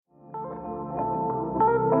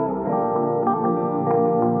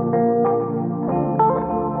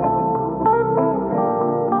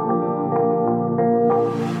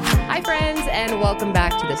welcome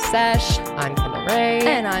back to The Sesh. I'm Kendall Ray.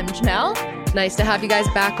 And I'm Janelle. Nice to have you guys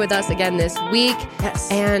back with us again this week.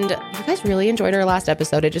 Yes. And you guys really enjoyed our last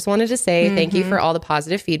episode. I just wanted to say thank you for all the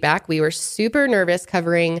positive feedback. We were super nervous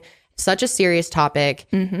covering such a serious topic.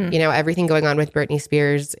 You know, everything going on with Britney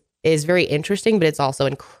Spears is very interesting, but it's also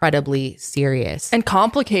incredibly serious. And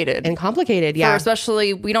complicated. Yeah.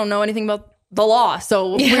 Especially, we don't know anything about the law.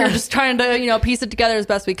 So we were just trying to, piece it together as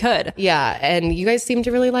best we could. Yeah. And you guys seem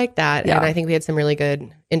to really like that. Yeah. And I think we had some really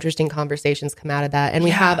good, interesting conversations come out of that. And we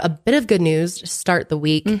have a bit of good news to start the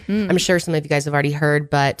week. I'm sure some of you guys have already heard,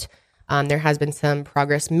 but there has been some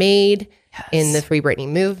progress made in the Free Britney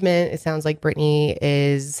movement. It sounds like Britney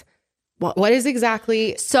is... What is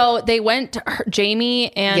exactly? So they went,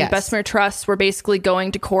 Jamie and Bessemer Trust were basically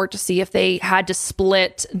going to court to see if they had to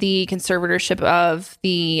split the conservatorship of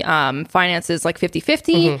the finances like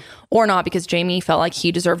 50-50 or not, because Jamie felt like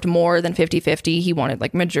he deserved more than 50-50. He wanted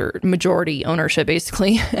like majority ownership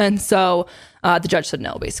basically. And so the judge said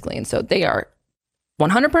no basically. And so they are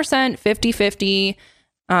 100% 50-50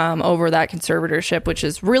 over that conservatorship, which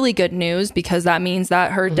is really good news because that means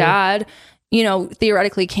that her dad...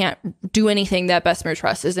 theoretically can't do anything that Bessemer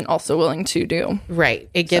Trust isn't also willing to do. Right.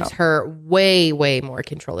 It gives her way, way more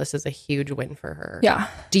control. This is a huge win for her. Yeah.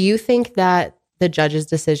 Do you think that the judge's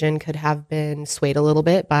decision could have been swayed a little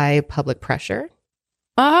bit by public pressure?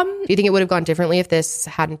 Do you think it would have gone differently if this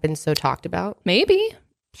hadn't been so talked about? Maybe.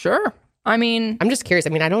 Sure. I mean... I'm just curious. I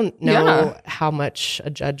mean, I don't know how much a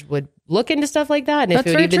judge would look into stuff like that and if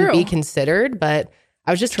it would even be considered, but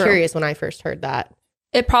I was just curious when I first heard that.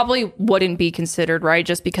 It probably wouldn't be considered, right?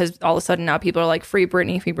 Just because all of a sudden now people are like, free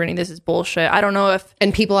Britney, this is bullshit. I don't know if...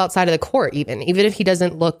 And people outside of the court, even if he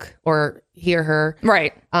doesn't look or hear her.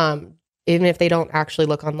 Right. Even if they don't actually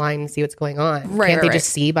look online and see what's going on. Right, Can't they just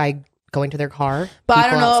see by going to their car? But I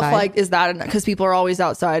don't know if is that... Because people are always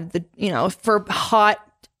outside, for hot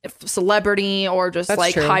celebrity or just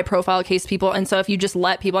high profile case people. And so if you just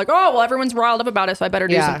let people everyone's riled up about it, so I better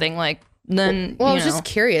do something then I was just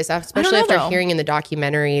curious, especially after hearing in the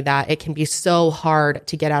documentary that it can be so hard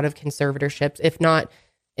to get out of conservatorships, if not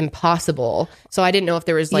impossible. So I didn't know if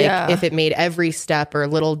there was if it made every step or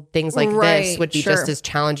little things like this would be just as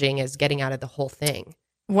challenging as getting out of the whole thing.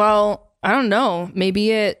 Well, I don't know.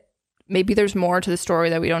 Maybe there's more to the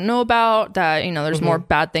story that we don't know about, that, there's more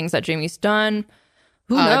bad things that Jamie's done.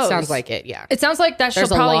 Who knows? It sounds like it, yeah. It sounds like that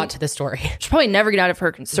there's a lot to the story. She'll probably never get out of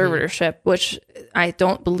her conservatorship, which I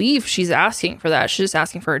don't believe she's asking for that. She's just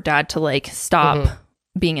asking for her dad to stop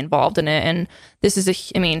being involved in it. And this is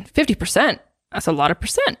 50%. That's a lot of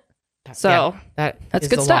percent. So that's a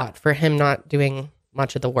good step. Lot for him not doing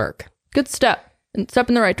much of the work. Good step. And step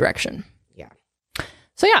in the right direction. Yeah.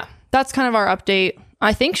 So yeah, that's kind of our update.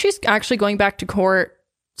 I think she's actually going back to court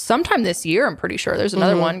sometime this year. I'm pretty sure there's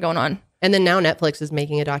another one going on. And then now Netflix is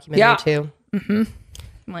making a documentary too. I'm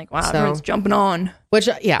like, wow, everyone's jumping on. Which,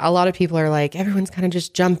 a lot of people are like, everyone's kind of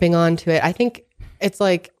just jumping onto it. I think it's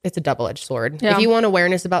it's a double-edged sword. Yeah. If you want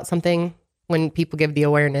awareness about something, when people give the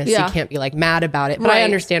awareness, you can't be mad about it. But I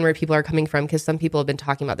understand where people are coming from because some people have been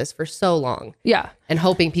talking about this for so long. Yeah. And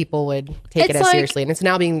hoping people would take it as seriously. And it's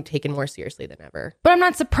now being taken more seriously than ever. But I'm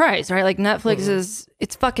not surprised, right? Netflix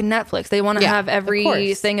it's fucking Netflix. They want to have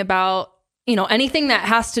everything about... anything that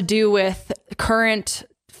has to do with current,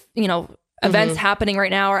 events happening right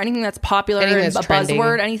now, or anything that's popular, anything and that's a trending.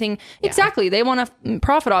 buzzword, anything. Yeah. Exactly. They want to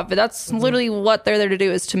profit off of it. That's literally what they're there to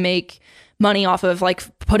do, is to make money off of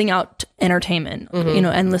putting out entertainment,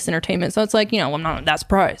 endless entertainment. So it's I'm not that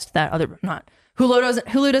surprised that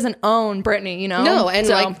Hulu doesn't own Britney, No, and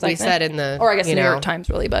so, we said in the... Or I guess the New York Times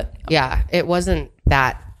really, but... Yeah, it wasn't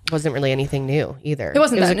really anything new either. It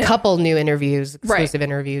wasn't There was that a new. couple new interviews, exclusive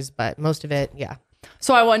interviews, but most of it,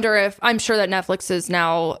 So I wonder if... I'm sure that Netflix is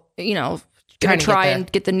now, going to try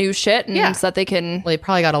and get the new shit and so that they can... Well, they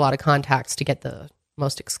probably got a lot of contacts to get the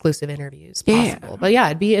most exclusive interviews possible. But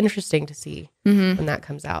it'd be interesting to see when that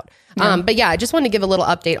comes out. But I just wanted to give a little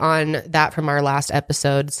update on that from our last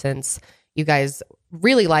episode, since you guys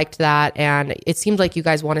really liked that, and it seems like you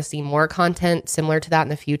guys want to see more content similar to that in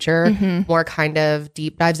the future, more kind of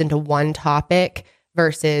deep dives into one topic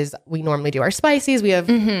versus we normally do our spicies. We have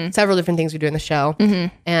several different things we do in the show,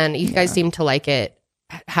 and you guys seem to like it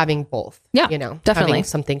having both. Definitely having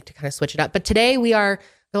something to kind of switch it up. But today we are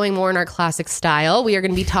going more in our classic style. We are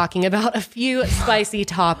going to be talking about a few spicy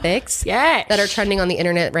topics that are trending on the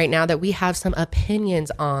internet right now that we have some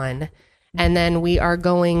opinions on. And then we are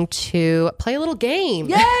going to play a little game.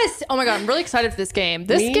 Yes. Oh my God. I'm really excited for this game.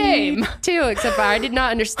 Me too, except I did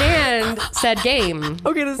not understand said game.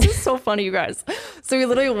 Okay, this is so funny, you guys. So we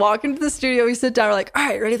literally walk into the studio, we sit down, we're like, all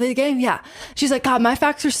right, ready to play the game? Yeah. She's like, God, my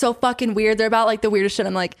facts are so fucking weird. They're about like the weirdest shit.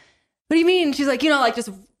 I'm like, what do you mean? She's like, like just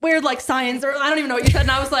weird like science, or I don't even know what you said.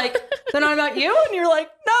 And I was like, they're not about you? And you're like,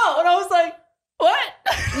 no. And I was like, what?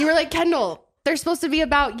 You were like, Kendall, they're supposed to be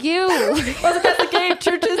about you. Wasn't that the game?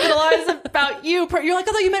 Churches and lies about you. You're like,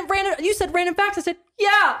 I thought you meant random. You said random facts. I said,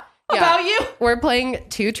 yeah. About you. We're playing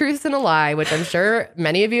 2 truths and a lie, which I'm sure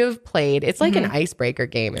many of you have played. It's like an icebreaker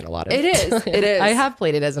game in a lot of it is. It is. I have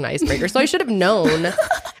played it as an icebreaker, so I should have known.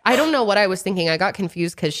 I don't know what I was thinking. I got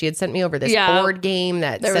confused because she had sent me over this board game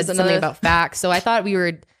that said something about facts. So I thought we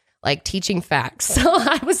were like teaching facts. So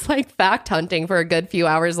I was like fact hunting for a good few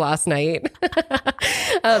hours last night.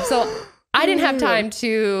 So I didn't have time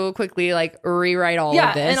to quickly like rewrite all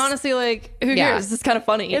of this. And honestly, like, who cares? It's kind of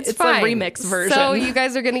funny. It's a remix version. So you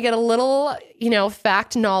guys are going to get a little,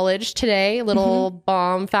 fact knowledge today. A little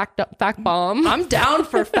fact bomb. I'm down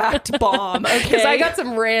for fact bomb. Okay. Because I got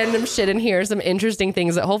some random shit in here, some interesting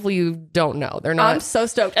things that hopefully you don't know. They're not. I'm so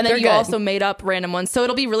stoked. And then you also made up random ones. So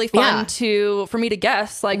it'll be really fun for me to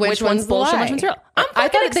guess like which one's bullshit, which one's real. I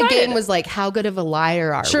thought excited. The game was like, how good of a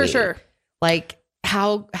liar are we? Sure. Like,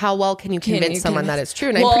 how well can you convince someone that it's true?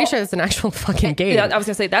 And I'm pretty sure it's an actual fucking game. Yeah, I was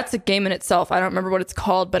gonna say that's a game in itself. I don't remember what it's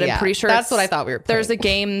called, but I'm pretty sure that's what I thought we were playing. There's a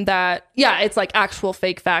game that it's like actual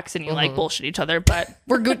fake facts and you like bullshit each other, but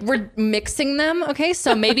we're good. We're mixing them. Okay,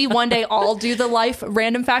 so maybe one day I'll do the life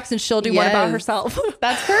random facts and she'll do one about herself.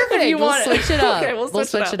 That's perfect. We'll switch it up. Okay, we'll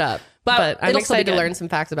switch it up. But I'm excited to learn some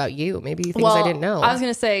facts about you. Maybe things I didn't know. I was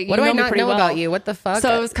going to say, what do I not know about you? What the fuck?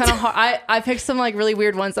 So it was kind of hard. I picked some like really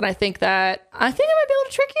weird ones, and I think I might be able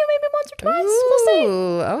to trick you maybe once or twice. We'll see.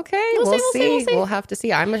 Okay. We'll see. We'll have to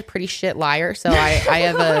see. I'm a pretty shit liar, so I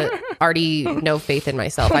have already no faith in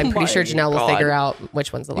myself. I'm pretty sure Janelle will figure out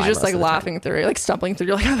which one's the lie. You're just like laughing through it, like stumbling through.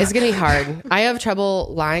 You're like, it's going to be hard. I have trouble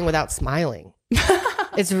lying without smiling.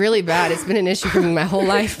 It's really bad. It's been an issue for me my whole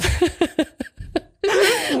life.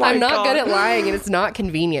 I'm not good at lying, and it's not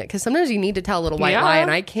convenient because sometimes you need to tell a little white lie and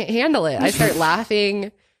I can't handle it. I start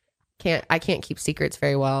laughing. I can't keep secrets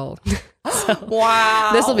very well.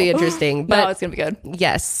 Wow. This will be interesting. But it's going to be good.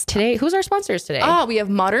 Yes. Today, who's our sponsors today? We have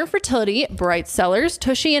Modern Fertility, Bright Cellars,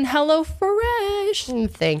 Tushy, and Hello Fresh.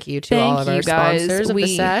 Thank you to all of our sponsors of the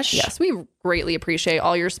sesh. Yes, we greatly appreciate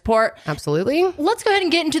all your support. Absolutely. Let's go ahead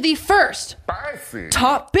and get into the first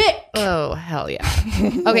topic. Oh, hell yeah.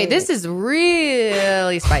 Okay, this is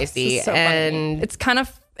really spicy. So funny. It's kind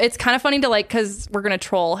of funny to like, because we're going to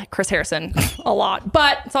troll Chris Harrison a lot,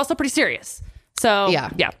 but it's also pretty serious. So yeah.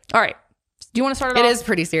 All right. Do you want to start it off? It is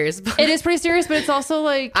pretty serious. It is pretty serious, but it's also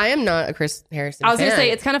like... I am not a Chris Harrison I was going to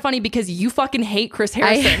say, it's kind of funny because you fucking hate Chris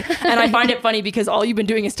Harrison. And I find it funny because all you've been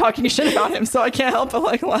doing is talking shit about him. So I can't help but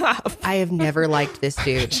like laugh. I have never liked this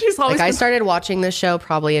dude. I started watching this show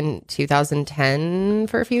probably in 2010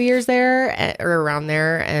 for a few years there or around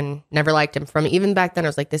there and never liked him. From even back then, I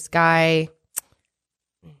was like, this guy...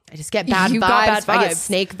 I just get bad vibes. I get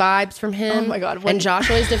snake vibes from him. Oh my God. And Josh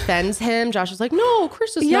always defends him. Josh is like, no,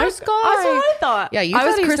 Chris is a nice guy. That's what I thought. Yeah, I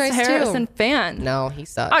was a Chris Harrison fan. No, he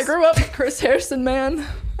sucks. I grew up with Chris Harrison, man.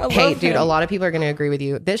 I love him. Dude, a lot of people are going to agree with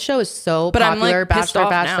you. This show is so popular. Bachelor,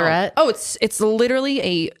 Bachelorette. Oh, it's literally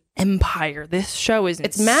a empire. This show is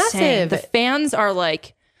It's massive. The fans are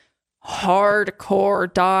like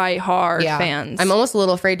hardcore, die-hard fans. I'm almost a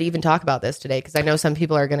little afraid to even talk about this today because I know some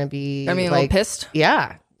people are going to be a little pissed.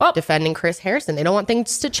 Yeah. Defending Chris Harrison. They don't want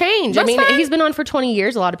things to change. That's fine. He's been on for 20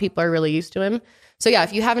 years. A lot of people are really used to him. So yeah,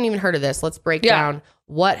 if you haven't even heard of this, let's break down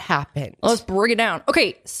what happened. Let's break it down.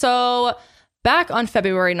 Okay, so back on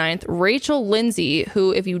February 9th, Rachel Lindsay,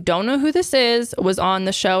 who, if you don't know who this is, was on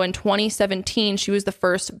the show in 2017. She was the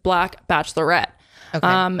first Black Bachelorette. Okay.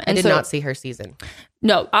 I did not see her season.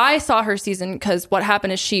 No, I saw her season because what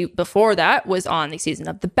happened is she, before that, was on the season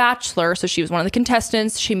of The Bachelor. So she was one of the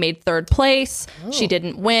contestants. She made 3rd place. Oh. She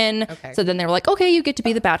didn't win. Okay. So then they were like, okay, you get to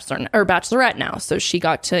be the Bachelor or Bachelorette now. So she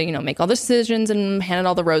got to, make all the decisions and handed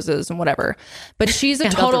all the roses and whatever. But she's a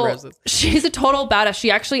total badass. She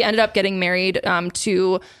actually ended up getting married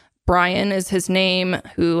to Brian is his name,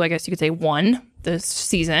 who I guess you could say won this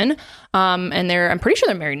season. And I'm pretty sure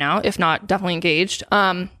they're married now, if not definitely engaged.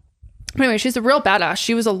 Anyway, she's a real badass.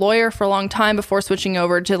 She was a lawyer for a long time before switching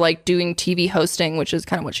over to like doing TV hosting, which is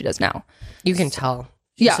kind of what she does now. You can tell.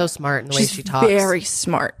 She's so smart in the way she talks. Very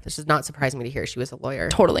smart. This does not surprise me to hear she was a lawyer.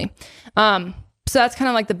 Totally. So that's kind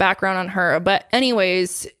of like the background on her. But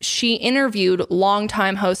anyways, she interviewed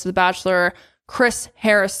longtime host of The Bachelor, Chris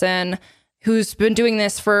Harrison, who's been doing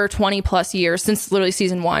this for 20 plus years, since literally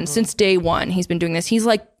season one, since day one, he's been doing this. He's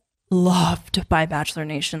like loved by Bachelor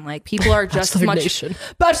Nation. Like people are just Bachelor much Nation.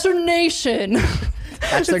 Bachelor Nation.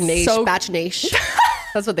 Bachelor Naysh. So... Batch Naysh.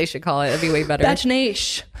 That's what they should call it. It'd be way better. Batch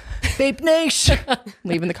Naysh. Babe Naysh.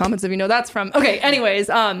 Leave in the comments if you know that's from. Okay, anyways,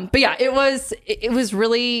 but yeah, it was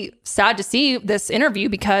really sad to see this interview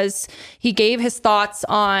because he gave his thoughts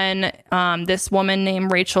on this woman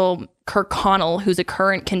named Rachel Kirkconnell, who's a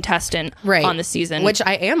current contestant on the season. Which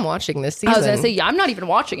I am watching this season. I was going to say, yeah, I'm not even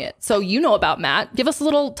watching it. So you know about Matt. Give us a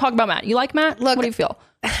little talk about Matt. You like Matt? Look, what do you feel?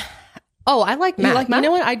 Oh, I like Matt. You like Matt? You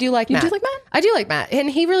know what? I do like Matt. You do like Matt? I do like Matt. And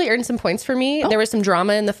he really earned some points for me. There was some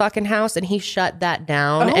drama in the fucking house and he shut that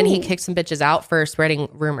down and he kicked some bitches out for spreading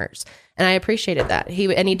rumors. And I appreciated that. He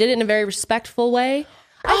did it in a very respectful way.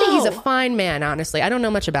 I think he's a fine man, honestly. I don't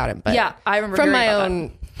know much about him, but yeah, I remember from my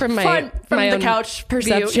own from my the own couch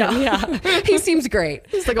perception. View, yeah. He seems great.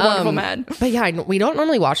 He's like a wonderful man. But yeah, we don't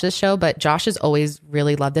normally watch this show, but Josh has always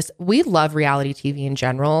really loved this. We love reality TV in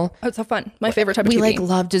general. Oh, it's so fun. My favorite type of TV. We like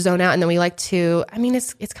love to zone out, and then we like to. I mean,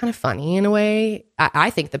 it's kind of funny in a way. I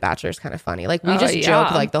think The Bachelor is kind of funny. Like we just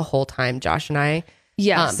joke like the whole time, Josh and I.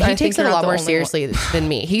 Yes, he takes it a lot more seriously than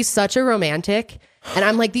me. He's such a romantic. And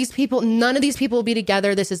I'm like, these people, none of these people will be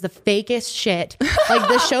together. This is the fakest shit. Like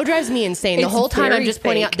the show drives me insane. The whole time I'm just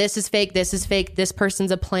pointing out, this is fake. This is fake. This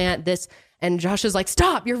person's a plant. And Josh is like,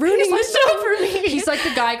 stop, you're ruining this show for me. He's like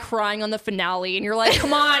the guy crying on the finale. And you're like,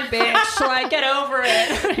 come on, bitch. Like, get over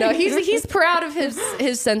it. No, he's proud of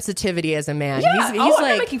his sensitivity as a man. Yeah. He's I'm like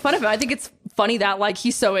not making fun of him. I think it's funny that like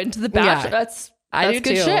he's so into The Bachelor. Yeah. That's I do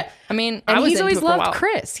good too. shit. I mean, and he's into always it for a loved while.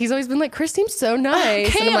 Chris. He's always been like, Chris seems so nice.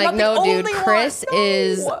 Okay, and I'm like, I'm not no, the dude, only Chris one. No.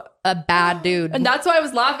 is a bad dude. And that's why I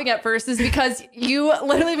was laughing at first, is because you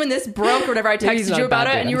literally, when this broke or whatever, I texted you about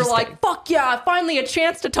it and you were like, fuck yeah, finally a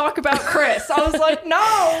chance to talk about Chris. I was like, no.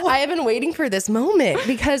 I have been waiting for this moment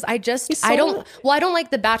because I don't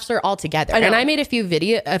like The Bachelor altogether. And I made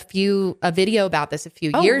a video about this a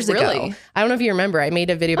few years ago. I don't know if you remember. I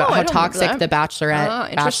made a video about how toxic The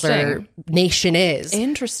Bachelor Nation is.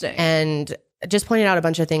 Interesting. And just pointed out a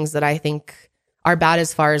bunch of things that I think are bad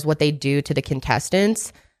as far as what they do to the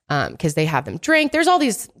contestants. Because they have them drink. There's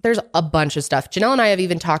a bunch of stuff. Janelle and I have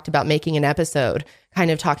even talked about making an episode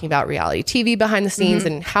kind of talking about reality TV behind the scenes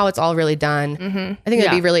and how it's all really done. I think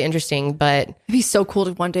that'd be really interesting, but it'd be so cool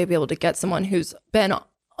to one day be able to get someone who's been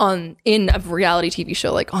in a reality TV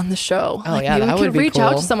show, like on the show. Oh, like, yeah, that would be reach cool.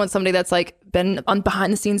 out to somebody that's like been on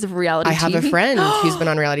behind the scenes of reality TV. I have a friend who's been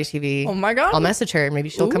on reality TV. Oh my God. I'll message her. Maybe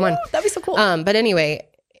she'll come on. That'd be so cool. But anyway,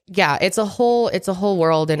 yeah, it's a whole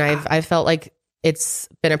world. And I've felt like it's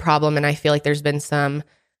been a problem. And I feel like there's been some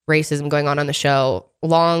racism going on the show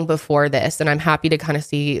long before this. And I'm happy to kind of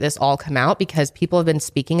see this all come out because people have been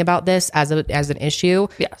speaking about this as an issue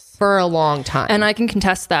for a long time. And I can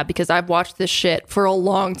contest that because I've watched this shit for a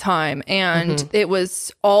long time. And it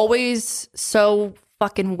was always so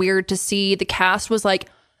fucking weird to see the cast was like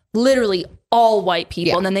literally all white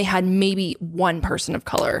people. And then they had maybe one person of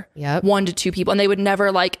color, 1 to 2 people. And they would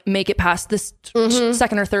never like make it past this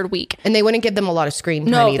second or third week. And they wouldn't give them a lot of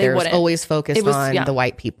screen time either. It was always focused on the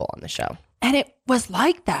white people on the show. And it was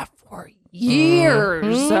like that for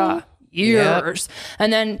years. Years.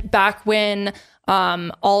 And then back when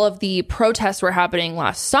all of the protests were happening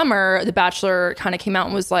last summer, The Bachelor kind of came out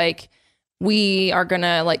and was like, we are going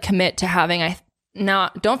to like commit to having,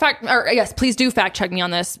 please do fact check me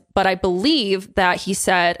on this, but I believe that he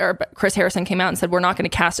said, or Chris Harrison came out and said, we're not going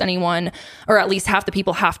to cast anyone, or at least half the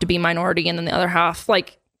people have to be minority, and then the other half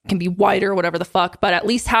like can be white or whatever the fuck, but at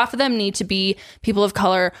least half of them need to be people of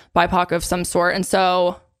color, BIPOC of some sort. And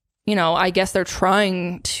so, you know, I guess they're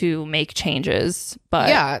trying to make changes, but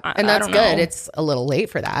and that's good. It's a little late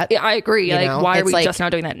for that. Yeah, I agree. Like, why are we just now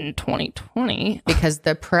doing that in 2020? Because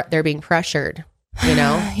they're being pressured. You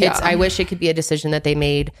know, I wish it could be a decision that they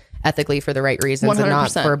made ethically for the right reasons 100%. And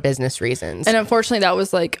not for business reasons. And unfortunately, that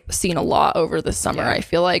was like seen a lot over the summer. I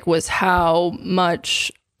feel like was how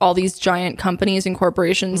much all these giant companies and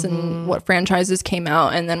corporations and what franchises came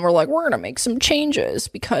out and then we're like, we're going to make some changes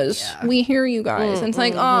because we hear you guys. And it's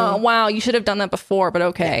like, oh, wow, you should have done that before, but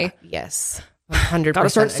okay. Yes. 100%. Gotta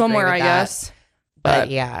start somewhere, I guess. But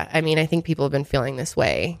yeah, I mean, I think people have been feeling this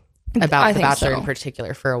way about The Bachelor in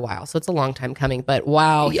particular for a while. So it's a long time coming, but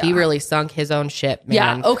wow, he really sunk his own ship, man.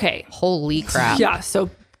 Yeah, okay. Holy crap. Yeah, so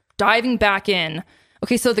diving back in.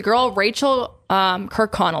 Okay, so the girl, Rachel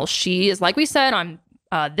Kirkconnell, she is, like we said, on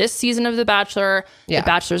this season of The Bachelor. The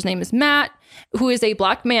Bachelor's name is Matt. who is a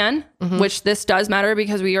black man, which this does matter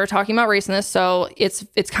because we are talking about race in this. So it's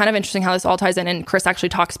kind of interesting how this all ties in. And Chris actually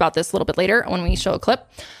talks about this a little bit later when we show a clip.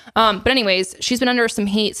 But anyways, she's been under some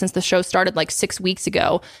heat since the show started like 6 weeks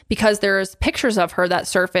ago because there's pictures of her that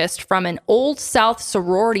surfaced from an Old South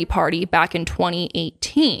sorority party back in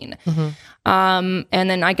 2018. And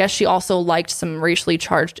then I guess she also liked some racially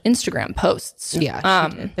charged Instagram posts. Yeah,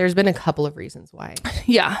 she did. There's been a couple of reasons why.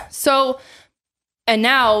 Yeah. So, and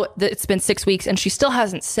now that it's been 6 weeks and she still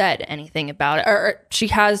hasn't said anything about it, or she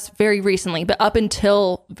has very recently, but up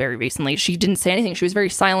until very recently, she didn't say anything. She was very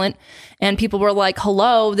silent, and people were like,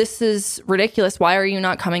 hello, this is ridiculous. Why are you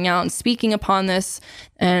not coming out and speaking upon this?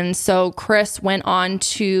 And so Chris went on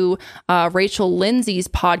to Rachel Lindsay's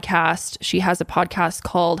podcast. She has a podcast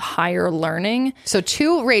called Higher Learning. So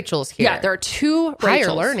 2 Rachels here. Yeah, there are 2 Rachels.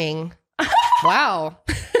 Higher Learning. Wow.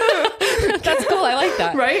 That's cool. I like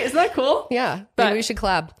that. Right? Isn't that cool? Yeah. Maybe we should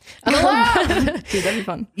collab. Dude, that'd be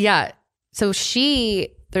fun. Yeah. So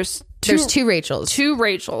there's 2 Rachels. 2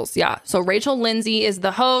 Rachels. Yeah. So Rachel Lindsay is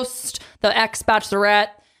the host, the ex-Bachelorette.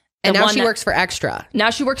 And now she works for Extra.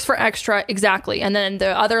 Now she works for Extra. Exactly. And then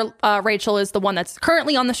the other Rachel is the one that's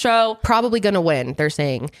currently on the show. Probably going to win, they're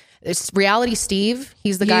saying. It's Reality Steve.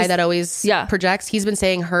 He's the guy that always projects. He's been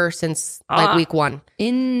saying her since like week 1.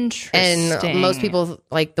 Interesting. And most people,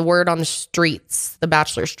 like the word on the streets, the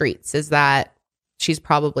Bachelor streets, is that she's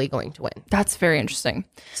probably going to win. That's very interesting.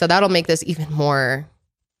 So that'll make this even more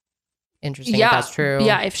interesting if that's true.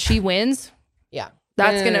 Yeah, if she wins. Yeah.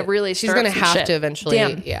 That's going to really she's going to have to eventually.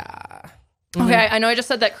 Damn. Yeah. Okay, I know I just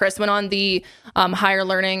said that Chris went on the Higher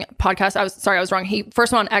Learning podcast. I was wrong. He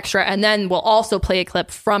first went on Extra, and then we'll also play a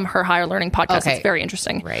clip from her Higher Learning podcast. Okay. It's very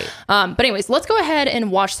interesting. Right. But anyways, let's go ahead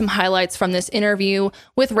and watch some highlights from this interview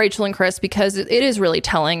with Rachel and Chris because it is really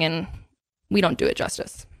telling, and we don't do it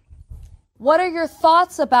justice. What are your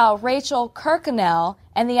thoughts about Rachel Kirkconnell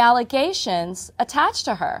and the allegations attached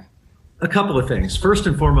to her? A couple of things. First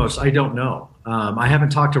and foremost, I don't know. I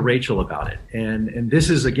haven't talked to Rachel about it. And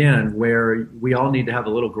this is, again, where we all need to have a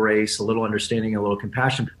little grace, a little understanding, a little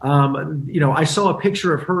compassion. I saw a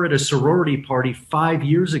picture of her at a sorority party 5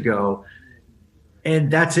 years ago,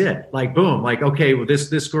 and that's it. Like, boom, like, okay, well,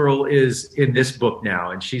 this girl is in this book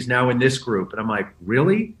now, and she's now in this group. And I'm like,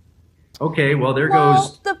 really? Okay, well, there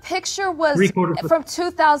goes. The picture was from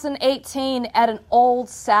 2018 at an Old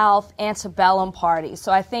South antebellum party.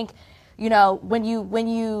 So I think, when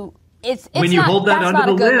you hold that under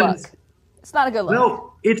the lens, it's not a good look.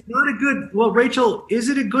 No, it's not a good. Well, Rachel, is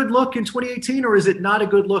it a good look in 2018 or is it not a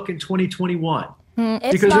good look in 2021?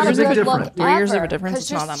 It's not a good look ever. Years of a difference.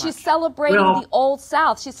 It's not that much. She's celebrating the Old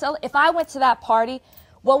South. If I went to that party,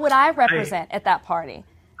 what would I represent at that party?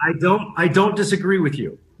 I don't disagree with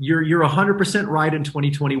you. You're 100% right in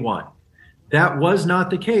 2021. That was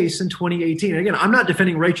not the case in 2018. Again, I'm not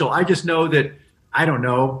defending Rachel. I just know that, I don't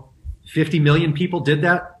know, 50 million people did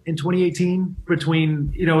that in 2018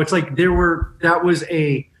 between, it's like that was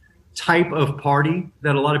a type of party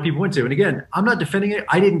that a lot of people went to. And again, I'm not defending it.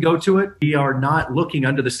 I didn't go to it. We are not looking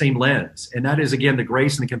under the same lens. And that is, again, the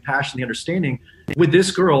grace and the compassion, the understanding. With this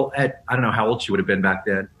girl at, I don't know how old she would have been back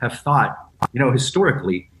then, have thought,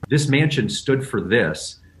 historically, this mansion stood for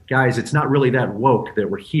this. Guys, it's not really that woke that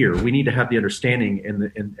we're here. We need to have the understanding and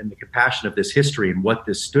the compassion of this history and what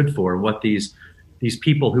this stood for and what these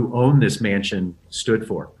people who own this mansion stood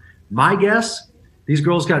for. My guess, these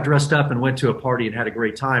girls got dressed up and went to a party and had a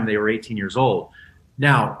great time. They were 18 years old.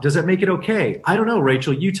 Now, does that make it okay? I don't know,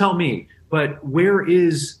 Rachel, you tell me. But where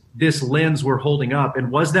is this lens we're holding up?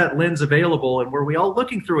 And was that lens available? And were we all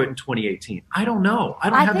looking through it in 2018? I don't know. I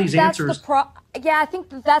don't have these answers. I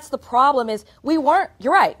think that's the problem is you're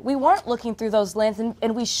right. We weren't looking through those lenses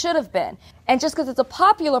and we should have been. And just because it's a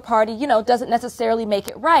popular party, doesn't necessarily make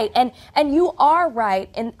it right. And you are right.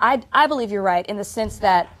 And I believe you're right in the sense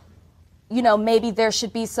that, maybe there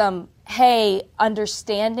should be some,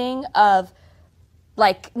 understanding of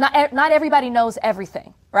like, not everybody knows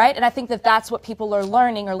everything, right? And I think that's what people are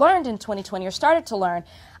learning or learned in 2020 or started to learn.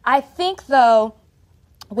 I think though,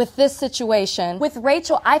 with this situation, with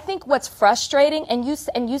Rachel, I think what's frustrating, and you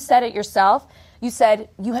said it yourself, you said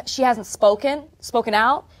she hasn't spoken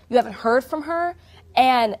out, you haven't heard from her,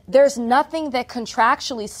 and there's nothing that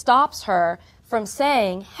contractually stops her from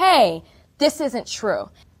saying, hey, this isn't true.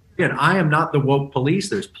 Again, I am not the woke police.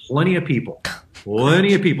 There's plenty of people.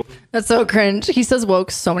 That's so cringe. He says woke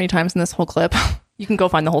so many times in this whole clip. You can go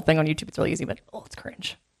find the whole thing on YouTube. It's really easy, but it's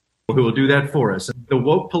cringe. Who will do that for us. The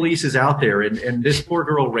woke police is out there, and this poor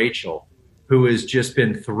girl, Rachel, who has just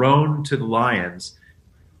been thrown to the lions.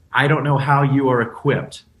 I don't know how you are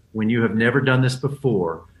equipped when you have never done this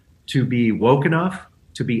before to be woke enough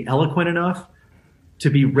to be eloquent enough to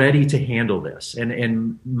be ready to handle this.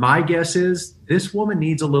 And my guess is this woman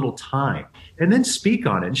needs a little time and then speak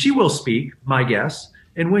on it. And she will speak, my guess.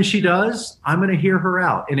 And when she does, I'm going to hear her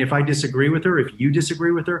out. And if I disagree with her, if you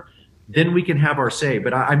disagree with her, then we can have our say.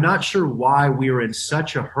 But I'm not sure why we are in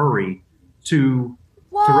such a hurry to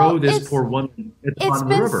throw this poor woman at the bottom of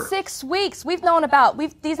the river. It's been 6 weeks. We've known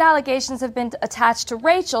these allegations have been attached to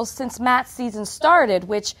Rachel since Matt's season started,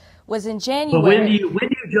 which was in January. But when do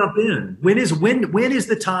you jump in? When is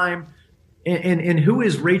the time? And who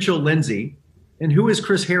is Rachel Lindsay? And who is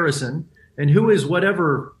Chris Harrison? And who is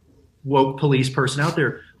whatever woke police person out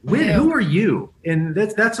there? Who are you? And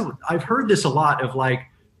I've heard this a lot of like,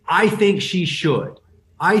 I think she should.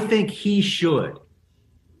 I think he should.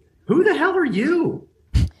 Who the hell are you?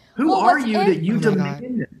 Who are you that you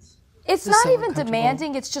demand this? It's not even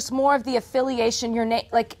demanding. It's just more of the affiliation. Your name,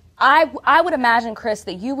 like I would imagine, Chris,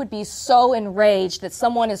 that you would be so enraged that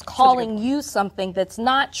someone is calling you something that's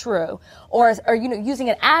not true, or using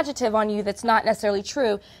an adjective on you that's not necessarily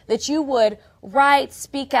true, that you would write,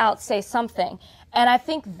 speak out, say something. And I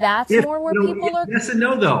think that's more where people are. Yes and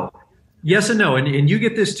no, though. Yes and no. And you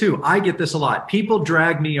get this too. I get this a lot. People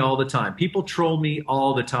drag me all the time. People troll me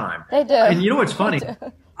all the time. They do. And you know what's funny?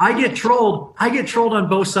 I get trolled on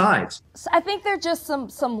both sides. So I think there are just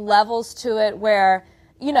some levels to it where,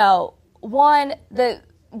 one,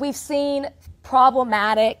 we've seen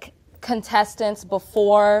problematic contestants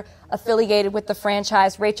before affiliated with the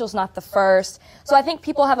franchise. Rachel's not the first. So I think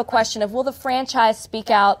people have a question of, will the franchise speak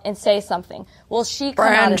out and say something? Will she come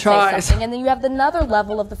out and say something? And then you have another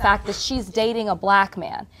level of the fact that she's dating a black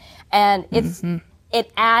man. And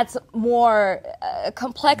it adds more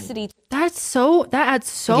complexity. That adds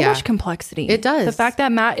so much complexity. It does. The fact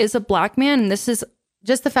that Matt is a black man, and this is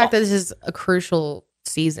just the fact that this is a crucial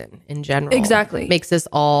season in general. Exactly. Makes this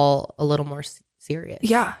all a little more serious.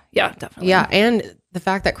 Yeah, definitely. Yeah, and the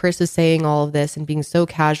fact that Chris is saying all of this and being so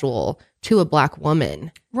casual to a black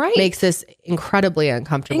woman makes this incredibly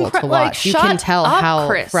uncomfortable to watch. You can tell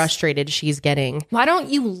how frustrated she's getting. Why don't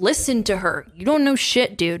you listen to her? You don't know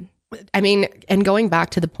shit, dude. I mean, and going back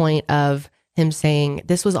to the point of him saying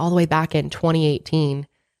this was all the way back in 2018.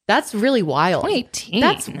 That's really wild. 2018.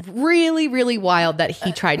 That's really, really wild that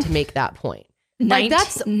he tried to make that point.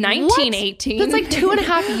 That's 1918. That's like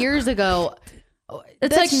 2.5 years ago.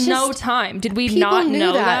 It's like no time. Did we not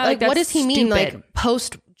know that? Like what does he mean? Like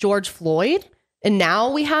post George Floyd? And now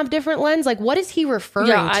we have different lens. Like, what is he referring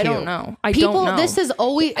to? I don't know. I don't know. This is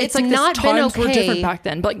always, it's like not been times okay. were different back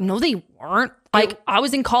then. But like, no, they weren't. Like, I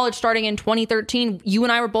was in college starting in 2013. You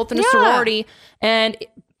and I were both in a sorority, and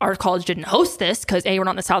our college didn't host this because A, we're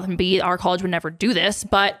not in the South, and B, our college would never do this.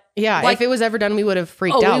 But yeah, like, if it was ever done, we would have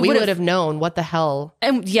freaked out. We would have known what the hell.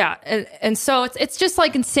 And and so it's just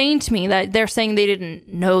like insane to me that they're saying they didn't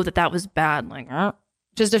know that was bad. Like,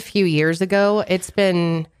 just a few years ago,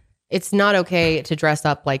 it's not okay to dress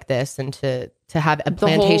up like this and to have a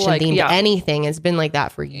plantation themed anything. It's been like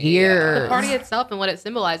that for years. The party itself and what it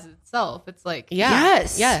symbolizes itself. It's like,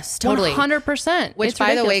 yes, totally. 100%. Which,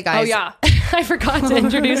 by the way, guys, I forgot to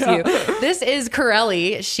introduce you. This is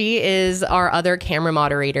Corelli. She is our other camera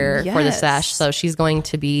moderator for the sesh. So she's going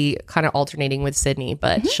to be kind of alternating with Sydney,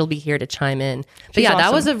 but she'll be here to chime in. But awesome.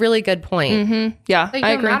 That was a really good point. Mm-hmm. Yeah,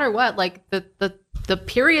 like, no matter what, like the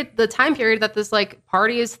time period that this like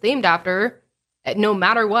party is themed after, no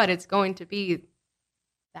matter what, it's going to be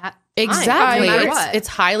that time, exactly. No matter what. It's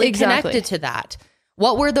highly connected to that.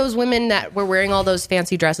 What were those women that were wearing all those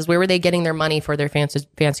fancy dresses? Where were they getting their money for their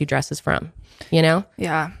fancy dresses from? You know?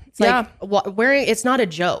 Yeah. It's like wearing. It's not a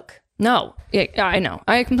joke. No, I know.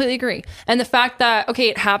 I completely agree. And the fact that,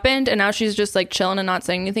 it happened and now she's just like chilling and not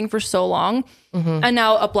saying anything for so long. Mm-hmm. And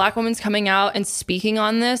now a black woman's coming out and speaking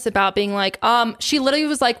on this about being like, she literally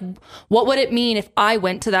was like, what would it mean if I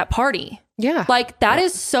went to that party? Yeah. Like that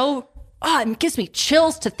is so, it gives me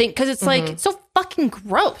chills to think, because it's like, it's so fucking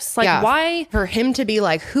gross. Like why? For him to be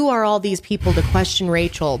like, who are all these people to question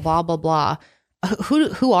Rachel, blah, blah, blah.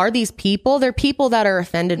 Who are these people? They're people that are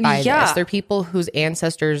offended by this. They're people whose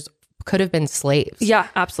ancestors could have been slaves. Yeah,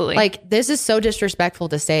 absolutely. Like, this is so disrespectful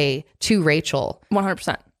to say to Rachel.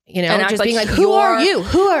 100%. You know, and just being like, who are you?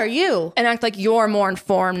 Who are you? And act like you're more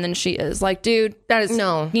informed than she is. Like, dude, that is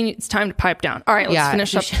it's time to pipe down. All right, let's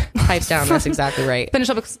finish up. Pipe down. That's exactly right. Finish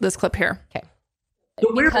up this clip here. Okay.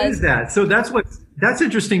 So where is that? So that's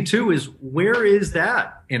interesting too. Is where is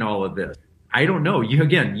that in all of this? I don't know.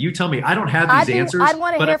 You tell me. I don't have these answers. I'd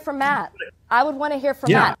want to hear from Matt. I would want to hear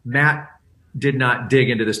from Matt. Matt did not dig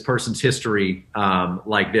into this person's history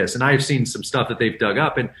like this. And I've seen some stuff that they've dug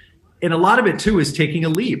up. And And a lot of it too is taking a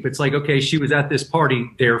leap. It's like, okay, she was at this party,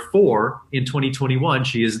 therefore in 2021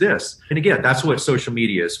 she is this. And again, that's what social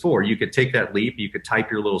media is for. You could take that leap, you could type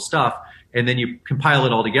your little stuff, and then you compile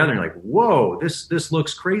it all together and you're like, whoa, this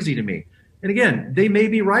looks crazy to me. And again, they may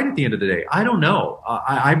be right at the end of the day. I don't know.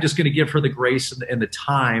 I'm just going to give her the grace and the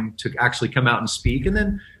time to actually come out and speak. And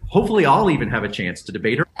then hopefully I'll even have a chance to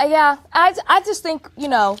debate her. Yeah, I just think,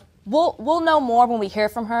 we'll know more when we hear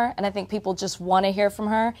from her. And I think people just want to hear from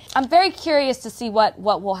her. I'm very curious to see what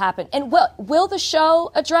will happen. And will the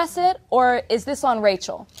show address it, or is this on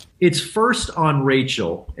Rachel? It's first on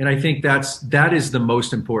Rachel. And I think that is the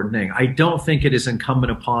most important thing. I don't think it is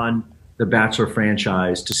incumbent upon the Bachelor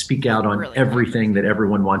franchise to speak out on everything that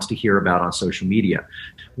everyone wants to hear about on social media.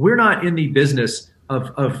 We're not in the business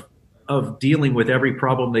of dealing with every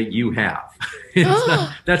problem that you have.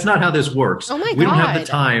 That's not how this works. Oh my God. We don't have the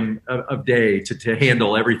time of day to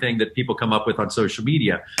handle everything that people come up with on social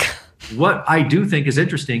media. What I do think is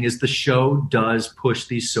interesting is the show does push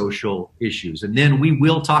these social issues. And then we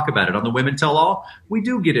will talk about it. On the Women Tell All, we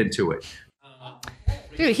do get into it.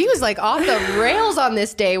 Dude, he was like off the rails on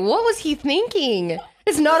this day. What was he thinking?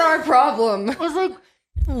 It's not our problem. I was like,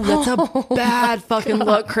 that's a bad fucking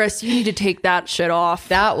look, Chris. You need to take that shit off.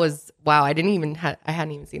 That was, wow. I hadn't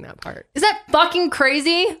even seen that part. Is that fucking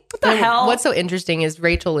crazy? What the hell? What's so interesting is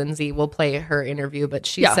Rachel Lindsay will play her interview, but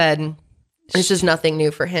she said it's just nothing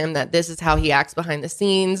new for him, that this is how he acts behind the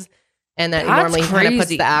scenes, and that normally he kind of puts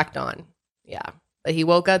the act on. Yeah. But he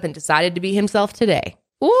woke up and decided to be himself today.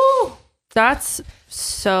 Ooh. That's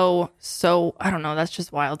so I don't know. That's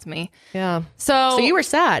just wild to me. Yeah. So you were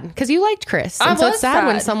sad because you liked Chris. And so it's sad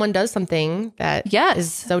when someone does something that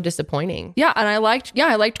is so disappointing. Yeah. And I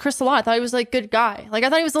liked Chris a lot. I thought he was like a good guy. Like I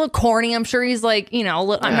thought he was a little corny. I'm sure he's like, I'm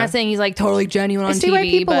not saying he's like totally genuine on TV. I see why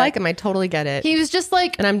people like him. I totally get it. He was just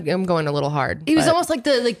like, and I'm going a little hard. He was almost like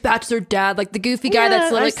the Bachelor dad, like the goofy guy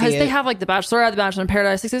that's literally, because they have like the Bachelor, the Bachelor in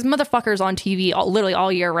Paradise. Like, these motherfuckers on TV literally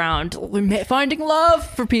all year round finding love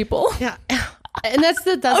for people. Yeah. And that's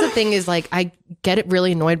the thing is, like, I get it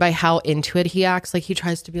really annoyed by how into it he acts. Like, he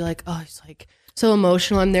tries to be like, oh, he's like so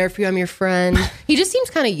emotional. I'm there for you. I'm your friend. He just seems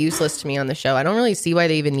kind of useless to me on the show. I don't really see why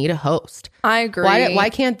they even need a host. I agree. Why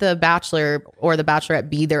can't the Bachelor or the Bachelorette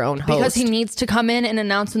be their own host? Because he needs to come in and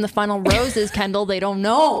announce when the final rose is, Kendall. They don't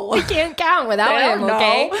know. We can't count without him,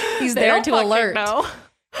 okay? He's there to alert.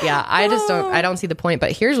 Yeah, I don't see the point.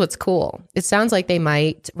 But here's what's cool. It sounds like they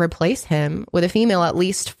might replace him with a female, at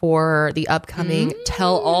least for the upcoming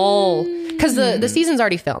Tell All. Because the season's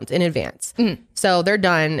already filmed in advance. So they're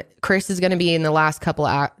done. Chris is going to be in the last couple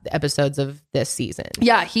episodes of this season.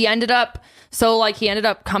 Yeah, he ended up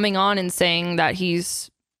coming on and saying that he's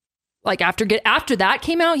like, after that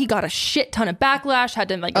came out, he got a shit ton of backlash, had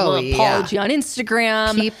to like a little apology on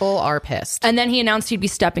Instagram. People are pissed. And then he announced he'd be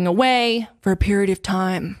stepping away for a period of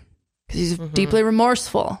time because he's deeply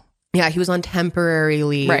remorseful. Yeah, he was on temporary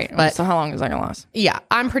leave. Right. But so how long is that going to last? Yeah,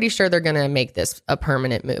 I'm pretty sure they're going to make this a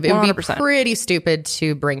permanent move. It 100%. would be pretty stupid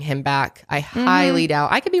to bring him back. I highly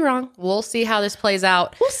doubt. I could be wrong. We'll see how this plays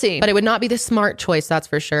out. We'll see. But it would not be the smart choice, that's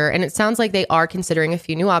for sure. And it sounds like they are considering a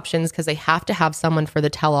few new options because they have to have someone for the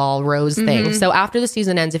tell-all Rose thing. So after the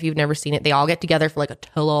season ends, if you've never seen it, they all get together for like a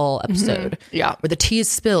tell-all episode. Yeah. Where the tea is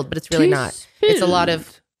spilled, but it's really not. It's a lot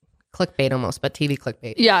of clickbait almost, but TV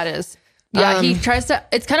clickbait. Yeah, it is. Yeah, he tries to.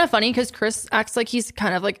 It's kind of funny because Chris acts like he's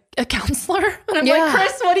kind of like a counselor, and I'm like,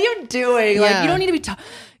 Chris, what are you doing? Like, you don't need to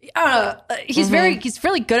be. He's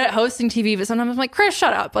really good at hosting TV, but sometimes I'm like, Chris,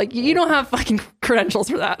 shut up! Like, you don't have fucking credentials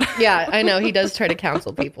for that. Yeah, I know he does try to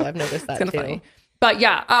counsel people. I've noticed that too. Funny. But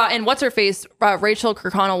yeah, and what's her face? Rachel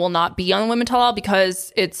Kirkconnell will not be on Women Tell All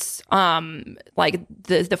because it's like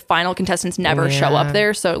the final contestants never show up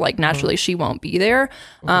there, so like naturally she won't be there.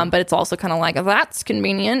 But it's also kind of like, that's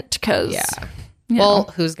convenient because well,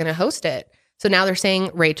 who's gonna host it? So now they're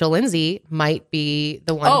saying Rachel Lindsay might be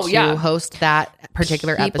the one to host that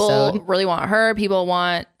particular episode. People really want her. People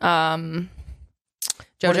want JoJo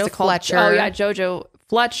Fletcher. Oh yeah, JoJo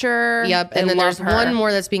Fletcher. Yep, and then there's one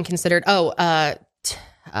more that's being considered.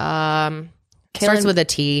 Starts with a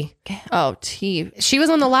T. Oh, T. She was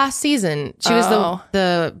on the last season. She was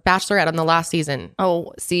the Bachelorette on the last season.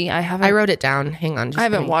 Oh, see, I wrote it down. Hang on. I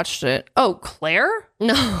haven't watched it. Oh, Claire?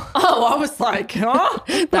 No. Oh, I was like, huh?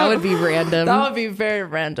 That would be random. That would be very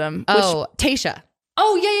random. Oh, Tayshia.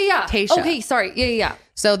 Oh, yeah. Tayshia. Okay, sorry. Yeah.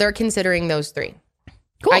 So they're considering those three.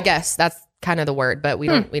 Cool. I guess that's kind of the word, but we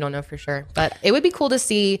don't know for sure. But it would be cool to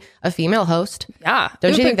see a female host. Yeah.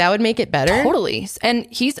 Don't you think that would make it better? Totally. And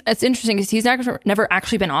it's interesting because he's never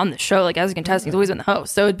actually been on the show, like as a contestant. He's always been the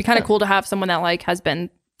host. So it'd be kind of cool to have someone that like has been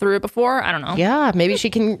through it before. I don't know. Yeah, maybe she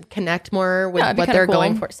can connect more with what they're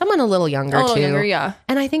going for. Someone a little younger too. Younger, yeah.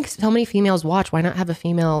 And I think so many females watch. Why not have a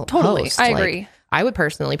female host? I agree. I would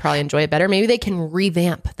personally probably enjoy it better. Maybe they can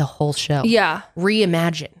revamp the whole show. Yeah.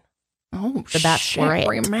 Reimagine. Oh, the Bachelorette.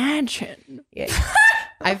 Reimagine. Yeah.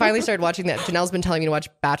 I finally started watching that. Janelle's been telling me to watch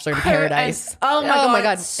Bachelor in Paradise. Oh my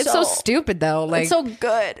god. It's so stupid though. Like, it's so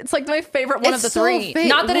good. It's like my favorite one of the three.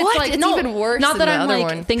 Not that it's like, it's even worse. Not than that the I'm other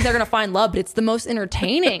like one. think they're gonna find love, but it's the most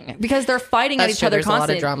entertaining because they're fighting at each other There's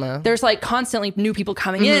constantly. a lot of drama. There's like constantly new people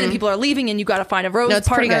coming in and people are leaving, and you got to find a rose No, it's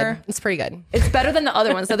partner. pretty good. It's pretty good. It's better than the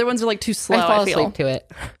other ones. The other ones are like too slow. I fall feel. asleep to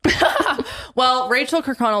it. Well, Rachel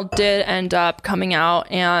Kirkconnell did end up coming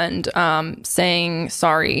out and saying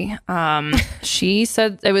sorry. She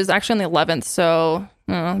said it was actually on the 11th, so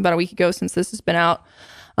about a week ago since this has been out.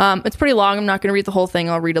 It's pretty long. I'm not going to read the whole thing.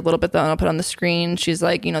 I'll read a little bit, though, and I'll put it on the screen. She's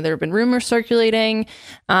like, there have been rumors circulating.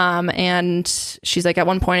 And she's like, at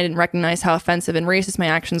one point, I didn't recognize how offensive and racist my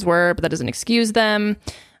actions were, but that doesn't excuse them.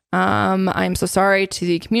 I'm so sorry to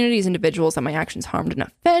the communities, individuals that my actions harmed and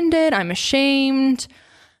offended. I'm ashamed.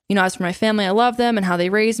 As for my family, I love them and how they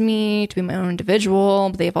raised me to be my own individual.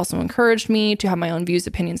 But they've also encouraged me to have my own views,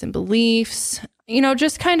 opinions, and beliefs.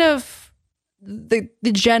 Just kind of the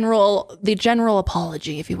general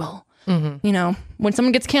apology, if you will. Mm-hmm. When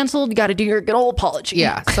someone gets canceled, you got to do your good old apology.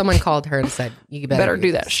 Yeah, someone called her and said, "You better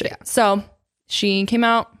do that shit." Yeah. So she came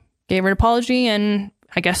out, gave her an apology, and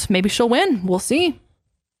I guess maybe she'll win. We'll see.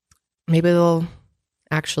 Maybe they'll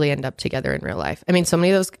actually end up together in real life. I mean, so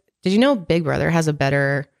many of those. Did you know Big Brother has a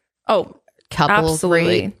better couples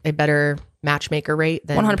rate, a better matchmaker rate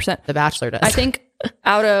than 100%. The Bachelor does? I think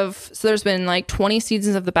there's been like 20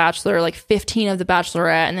 seasons of The Bachelor, like 15 of The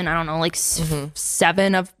Bachelorette, and then I don't know, like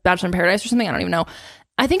 7 of Bachelor in Paradise or something. I don't even know.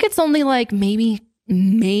 I think it's only like maybe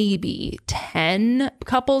 10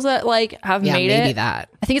 couples that like have made it. Maybe that.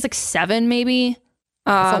 I think it's like 7 maybe.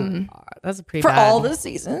 That's a pretty for bad. all the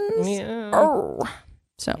seasons. Yeah. Oh.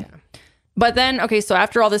 So. Yeah. But then, so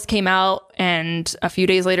after all this came out and a few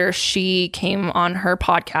days later, she came on her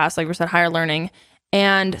podcast, like we said, Higher Learning,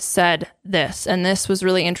 and said this. And this was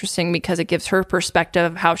really interesting because it gives her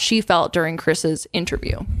perspective of how she felt during Chris's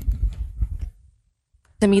interview.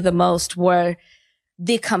 To me, the most were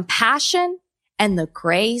the compassion and the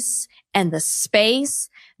grace and the space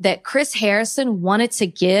that Chris Harrison wanted to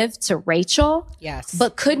give to Rachel, yes,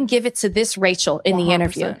 but couldn't give it to this Rachel in 100%. The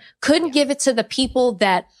interview. Couldn't give it to the people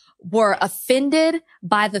that were offended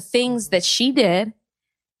by the things that she did.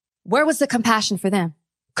 Where was the compassion for them?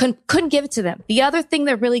 Couldn't give it to them. The other thing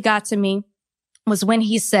that really got to me was when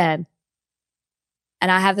he said,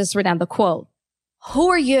 and I have this written down, the quote, "Who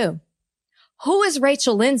are you? Who is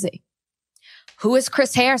Rachel Lindsay? Who is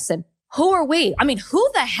Chris Harrison? Who are we? I mean, who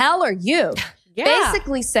the hell are you?" Yeah.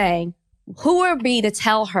 Basically saying, who are we to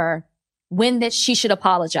tell her when that she should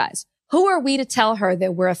apologize? Who are we to tell her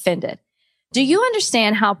that we're offended? Do you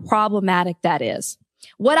understand how problematic that is?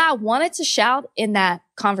 What I wanted to shout in that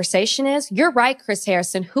conversation is, you're right, Chris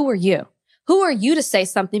Harrison. Who are you? Who are you to say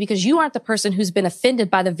something? Because you aren't the person who's been offended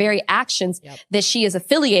by the very actions that she is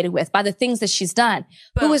affiliated with, by the things that she's done.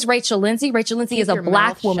 Boom. Who is Rachel Lindsay? Rachel Lindsay is a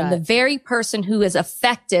Black woman, the very person who is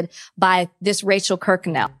affected by this Rachel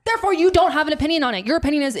Kirkconnell. Therefore, you don't have an opinion on it. Your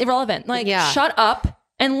opinion is irrelevant. Shut up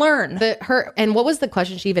and learn. And what was the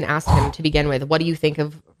question she even asked him to begin with? What do you think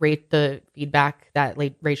of the feedback that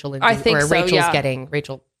Rachel Lindsay Rachel's getting?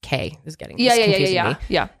 Rachel K is getting.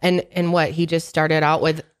 Yeah. And what he just started out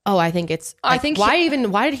with? Oh, I think it's. Why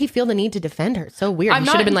did he feel the need to defend her? It's so weird. He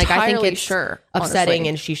should have been like, I think it's upsetting, honestly,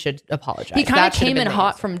 and she should apologize. He kind of came in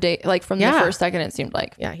hot from the first second. It seemed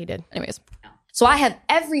like. Yeah, he did. Anyways. So I have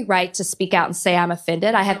every right to speak out and say I'm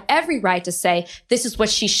offended. I have every right to say this is what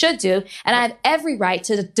she should do, and I have every right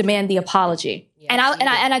to demand the apology. Yes, and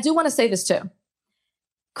I do want to say this too.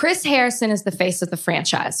 Chris Harrison is the face of the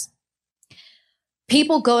franchise.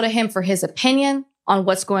 People go to him for his opinion on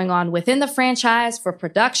what's going on within the franchise, for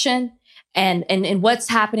production, and what's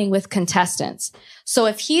happening with contestants. So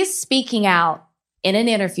if he's speaking out in an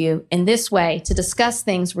interview in this way to discuss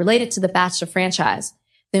things related to the Bachelor franchise,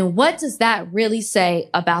 then what does that really say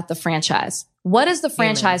about the franchise? What does the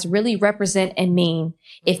franchise really represent and mean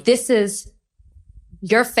if this is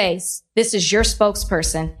your face, this is your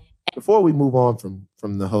spokesperson? Before we move on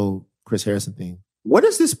from the whole Chris Harrison thing, where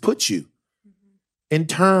does this put you in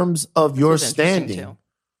terms of your standing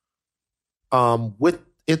with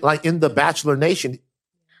it, like in the Bachelor Nation?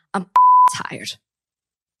 I'm tired.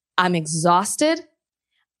 I'm exhausted.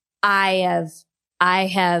 I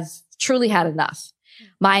have truly had enough.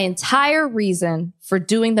 My entire reason for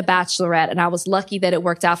doing The Bachelorette, and I was lucky that it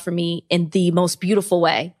worked out for me in the most beautiful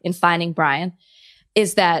way in finding Brian,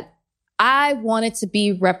 is that I wanted to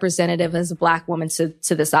be representative as a Black woman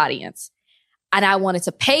to this audience. And I wanted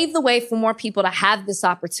to pave the way for more people to have this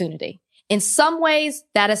opportunity. In some ways,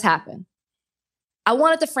 that has happened. I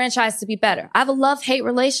wanted the franchise to be better. I have a love-hate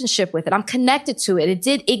relationship with it. I'm connected to it.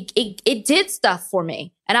 It did stuff for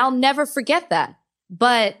me. And I'll never forget that.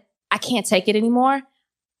 But I can't take it anymore.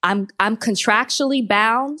 I'm contractually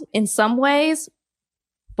bound in some ways.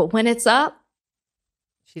 But when it's up,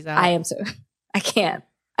 she's out. I am too. I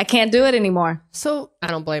can't do it anymore. So I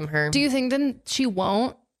don't blame her. Do you think then she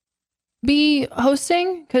won't be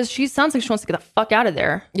hosting? Because she sounds like she wants to get the fuck out of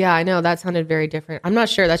there. Yeah, I know. That sounded very different. I'm not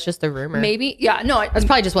sure. That's just the rumor. Maybe. Yeah, no. That's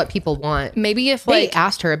probably just what people want. Maybe if they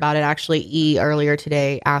asked her about it, actually, earlier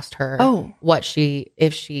today asked her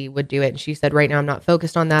if she would do it. And she said, right now I'm not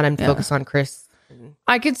focused on that. I'm focused on Chris.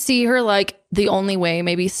 I could see her like the only way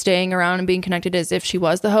maybe staying around and being connected is if she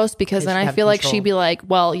was the host, because then I feel like she'd be like,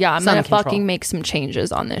 well, yeah, I'm going to fucking make some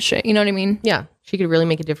changes on this shit. You know what I mean? Yeah. She could really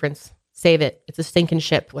make a difference. Save it. It's a stinking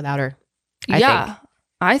ship without her.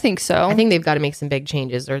 I think so. I think they've got to make some big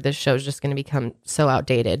changes or this show's just going to become so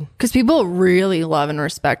outdated. Because people really love and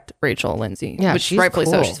respect Rachel Lindsay. Yeah, which rightfully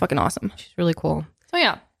so. She's fucking awesome. She's really cool. So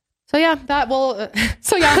yeah. That will.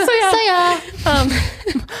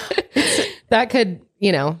 That could,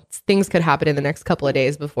 things could happen in the next couple of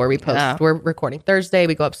days before we post. Yeah. We're recording Thursday.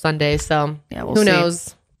 We go up Sunday. So who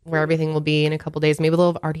knows where everything will be in a couple of days. Maybe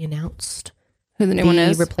they'll have already announced who the new one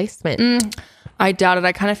is. Replacement. I doubt it.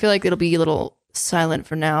 I kind of feel like it'll be a little silent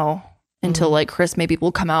for now until like Chris maybe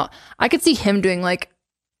will come out. I could see him doing like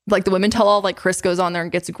the women tell all, like Chris goes on there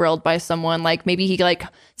and gets grilled by someone. Like maybe he like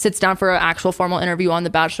sits down for an actual formal interview on The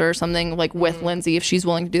Bachelor or something like with Lindsay if she's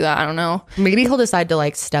willing to do that. I don't know. Maybe he'll decide to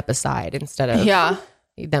like step aside instead of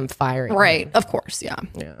them firing. Right. Him. Of course. Yeah.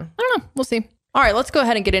 I don't know. We'll see. All right. Let's go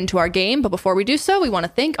ahead and get into our game. But before we do so, we want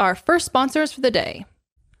to thank our first sponsors for the day.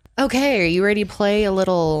 Okay. Are you ready to play a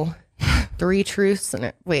little 3 truths?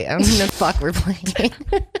 Wait, I don't even know the fuck we're playing.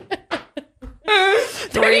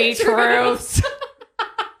 3 truths.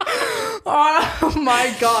 Oh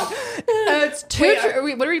my god! It's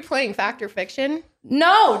what are we playing? Fact or fiction?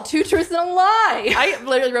 No, 2 truths and a lie. I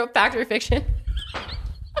literally wrote fact or fiction.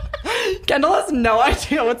 Kendall has no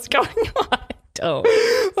idea what's going on. Don't.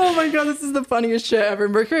 Oh my god, this is the funniest shit ever.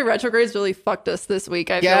 Mercury retrograde's really fucked us this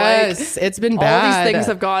week. I feel like it's been bad. All these things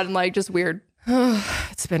have gotten like just weird.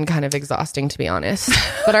 It's been kind of exhausting, to be honest.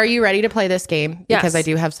 But are you ready to play this game? Because I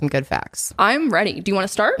do have some good facts. I'm ready. Do you want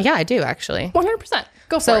to start? Yeah, I do actually. 100%.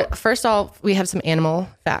 Go for it. First off, we have some animal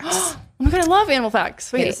facts. Oh my god, I love animal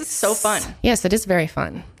facts. Wait, this is so fun. Yes, it is very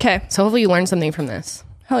fun. Okay. So hopefully you learned something from this.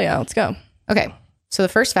 Hell yeah, let's go. Okay. So the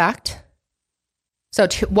first fact. So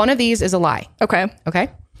one of these is a lie. Okay.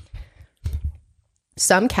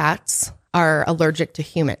 Some cats are allergic to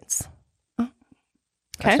humans. Okay.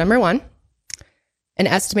 That's number 1.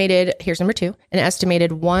 Here's number 2. An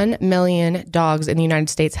estimated 1 million dogs in the United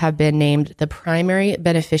States have been named the primary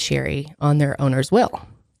beneficiary on their owner's will.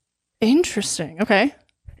 Interesting. Okay.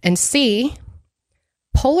 And C,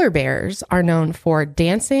 polar bears are known for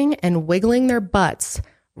dancing and wiggling their butts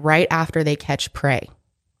right after they catch prey.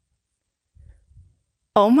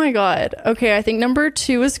 Oh my god. Okay, I think number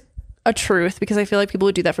 2 is a truth because I feel like people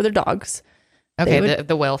would do that for their dogs. Okay,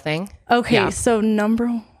 the whale thing. Okay, so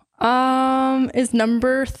is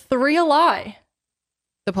number 3 a lie?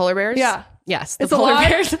 The polar bears? Yeah. Yes. It's a lie?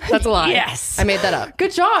 That's a lie. Yes. I made that up.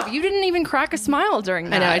 Good job. You didn't even crack a smile during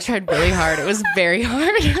that. I know. I tried really hard. It was very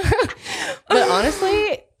hard. But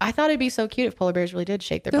honestly, I thought it'd be so cute if polar bears really did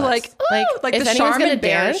shake their butts. Like the Charmin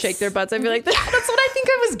bears shake their butts. I'd be like, that's what I think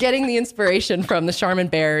I was getting the inspiration from, the Charmin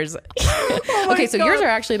bears. Okay, so yours are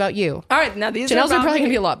actually about you. All right, now these Janelle's are probably going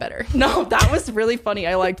to be a lot better. No, that was really funny.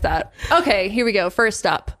 I liked that. Okay, here we go. First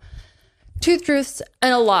up, 2 truths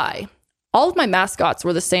and a lie. All of my mascots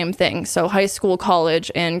were the same thing. So high school, college,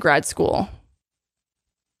 and grad school.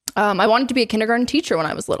 I wanted to be a kindergarten teacher when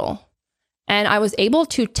I was little. And I was able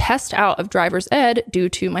to test out of driver's ed due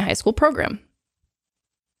to my high school program.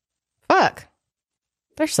 Fuck.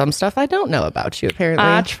 There's some stuff I don't know about you, apparently.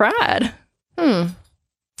 I tried.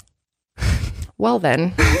 Well,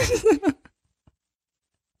 then.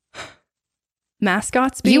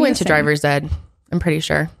 Mascots being You went to driver's ed, I'm pretty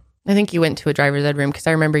sure. I think you went to a driver's ed room because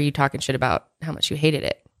I remember you talking shit about how much you hated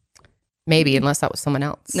it. Maybe, unless that was someone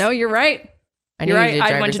else. No, you're right. You're right.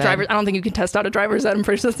 I went to driver's. I don't think you can test out a driver's ed. I'm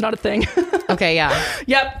pretty sure that's not a thing. Okay, yeah.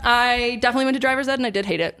 Yep, I definitely went to driver's ed and I did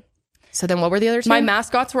hate it. So then what were the other 2? My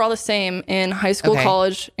mascots were all the same in high school,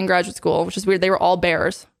 college, and graduate school, which is weird. They were all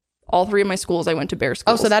bears. All 3 of my schools, I went to bear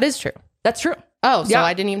schools. Oh, so that is true. That's true. Oh, so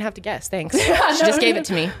I didn't even have to guess. Thanks. She just gave it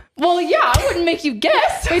to me. Well, yeah, I wouldn't make you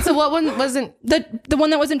guess. Wait, so what one wasn't? The one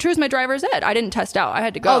that wasn't true is my driver's ed. I didn't test out. I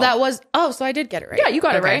had to go. Oh, that was. Oh, so I did get it right. Yeah, you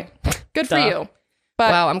got it right. Good for you.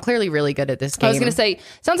 But wow, I'm clearly really good at this game. I was going to say,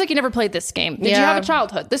 sounds like you never played this game. Did you have a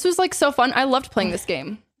childhood? This was like so fun. I loved playing this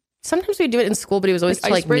game. Sometimes we do it in school, but it was always to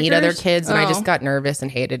like meet other kids, and I just got nervous and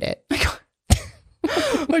hated it.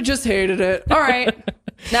 I just hated it. All right.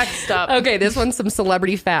 Next up. Okay, this one's some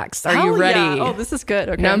celebrity facts. Are you ready? Yeah. Oh, this is good.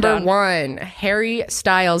 Okay, Number 1, Harry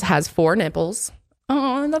Styles has 4 nipples.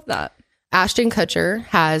 Oh, I love that. Ashton Kutcher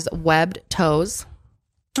has webbed toes.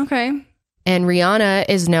 Okay. And Rihanna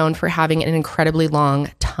is known for having an incredibly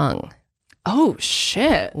long tongue. Oh,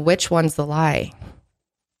 shit. Which one's the lie?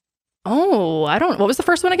 Oh, what was the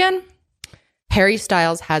first one again? Harry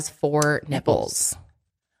Styles has 4 nipples.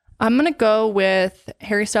 I'm going to go with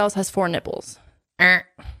Harry Styles has 4 nipples.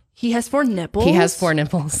 He has 4 nipples? He has 4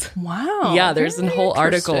 nipples. Wow. Yeah, there's a whole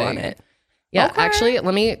article on it. Yeah, actually,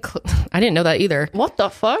 I didn't know that either. What the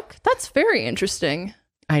fuck? That's very interesting.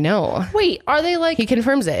 I know. Wait, are they like... He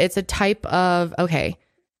confirms it. It's a type of... Okay.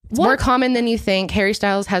 It's more common than you think. Harry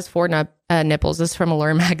Styles has 4 nipples. This is from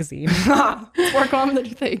Allure magazine. It's more common than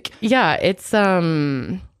you think. Yeah, it's...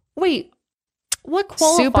 Wait, what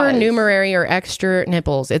qualifies? Supernumerary or extra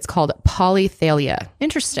nipples. It's called polythalia.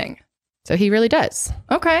 Interesting. So he really does.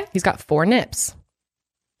 Okay. He's got 4 nips.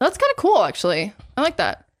 That's kind of cool, actually. I like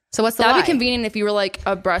that. So what's the That'd lie? be convenient if you were like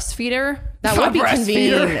a breastfeeder. That would be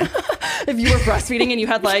convenient. If you were breastfeeding and you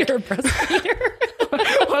had like... You're a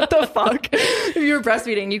breastfeeder. What the fuck? If you were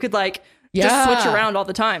breastfeeding, you could like just switch around all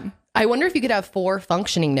the time. I wonder if you could have 4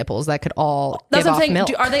 functioning nipples that could all That's give what I'm saying. off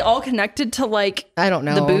milk. Are they all connected to like... I don't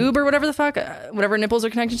know. The boob or whatever the fuck? Whatever nipples are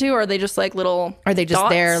connected to? Or are they just like little Are they just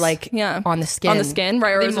dots? there like on the skin? On the skin,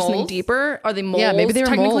 right? Or is there something deeper? Are they moles? Yeah, maybe they were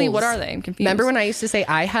Technically, moles. what are they? I'm confused. Remember when I used to say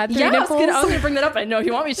I had 3 nipples? nipples? I was going to bring that up. I know if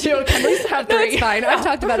you want me to. At least have 3. No, it's fine. I've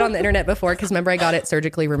talked about it on the internet before because remember I got it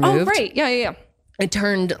surgically removed. Oh, right. Yeah. It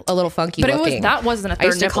turned a little funky but looking. that wasn't a I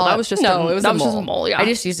used third to call nipple. it, That was just no, it was that a was just a mole. mole. Yeah. I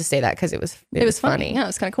just used to say that because it was funny. Yeah,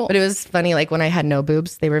 it's kind of cool. But it was funny. Like when I had no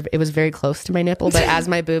boobs, it was very close to my nipple. But as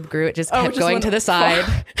my boob grew, it just kept going to the side.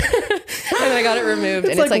 And I got it removed,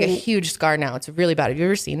 and it's like a huge scar now. It's really bad. Have you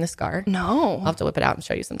ever seen the scar? No. I'll have to whip it out and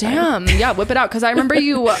show you sometime. Damn. Yeah, whip it out because I remember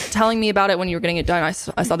you telling me about it when you were getting it done. I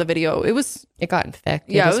saw the video. It got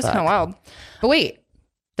infected. Yeah, it was kind of wild. But wait.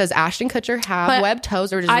 Does Ashton Kutcher have webbed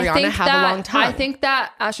toes or does Rihanna have a long tongue? I think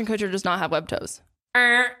that Ashton Kutcher does not have webbed toes.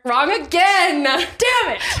 Wrong again.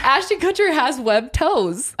 Damn it. Ashton Kutcher has webbed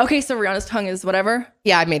toes. Okay, so Rihanna's tongue is whatever?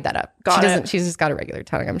 Yeah, I made that up. She's just got a regular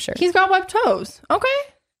tongue, I'm sure. He's got webbed toes. Okay.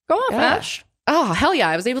 Go off, Ash. Oh, hell yeah.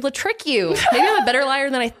 I was able to trick you. Maybe I'm a better liar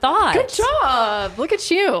than I thought. Good job. Look at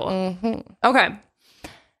you. Mm-hmm. Okay.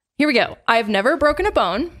 Here we go. I've never broken a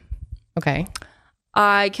bone. Okay.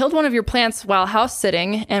 I killed one of your plants while house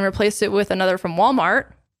sitting and replaced it with another from Walmart.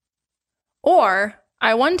 Or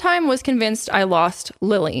I one time was convinced I lost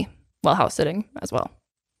Lily while house sitting as well.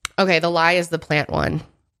 Okay, the lie is the plant one.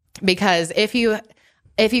 Because if you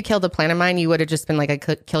killed a plant of mine, you would have just been like, I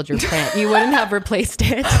killed your plant. You wouldn't have replaced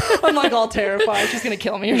it. I'm like all terrified. She's going to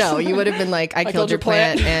kill me. No, you would have been like, I killed your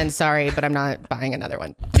plant and sorry, but I'm not buying another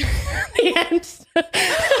one. The end.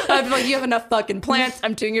 I'd be like, you have enough fucking plants.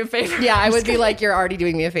 I'm doing you a favor. Yeah, I would be like, you're already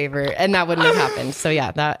doing me a favor. And that wouldn't have happened. So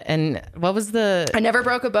yeah, that. And what was I never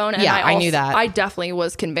broke a bone. And I knew that. I definitely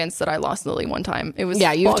was convinced that I lost Lily one time. It was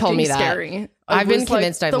you've told me that. Scary. I've been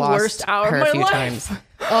convinced I've lost worst hour her of my a few life. times.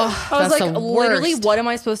 Oh, I was like, the literally, worst. what am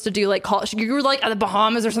I supposed to do? Like, call? You were like at the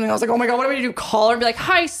Bahamas or something. I was like, oh my god, what do I do? Call her and be like,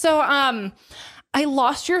 hi, so I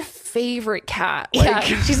lost your favorite cat. Like,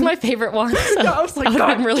 yeah, she's my favorite one. So I was like,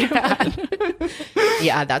 God, really bad.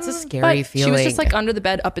 Yeah, that's a scary feeling. She was just like under the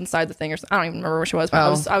bed, up inside the thing, or I don't even remember where she was.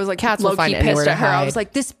 But I was like, cats will find low-key anywhere pissed to at her. hide. I was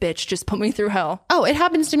like, this bitch just put me through hell. Oh, it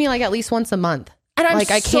happens to me like at least once a month. And I'm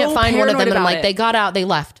like, I can't find one of them, and I'm like, they got out, they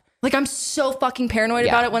left. Like, I'm so fucking paranoid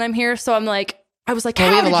about it when I'm here. So I'm like, I was like, well,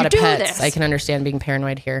 how we have did a lot you of do pets. this? I can understand being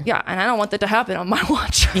paranoid here. Yeah, and I don't want that to happen on my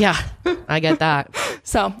watch. Yeah, I get that.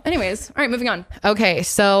 So, anyways, all right, moving on. Okay,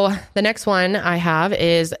 so the next one I have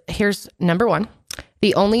is here's number 1.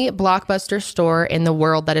 The only Blockbuster store in the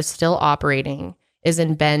world that is still operating is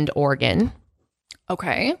in Bend, Oregon.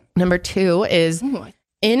 Okay. Number 2 is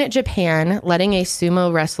in Japan, letting a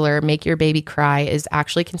sumo wrestler make your baby cry is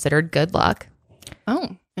actually considered good luck.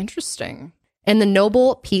 Oh, interesting. And the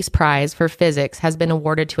Nobel Peace Prize for Physics has been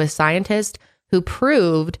awarded to a scientist who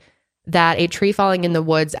proved that a tree falling in the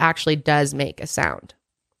woods actually does make a sound.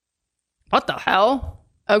 What the hell?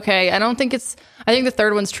 Okay, I think the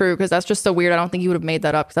third one's true because that's just so weird. I don't think you would have made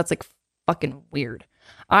that up because that's like fucking weird.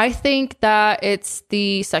 I think that it's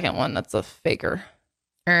the second one that's a faker.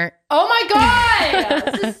 Oh my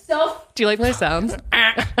God. This is so... Do you like my sounds?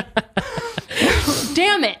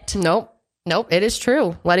 Damn it. Nope. It is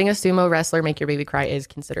true. Letting a sumo wrestler make your baby cry is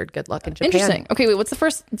considered good luck in Japan. Interesting. Okay, wait, what's the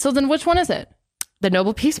first? So then which one is it? The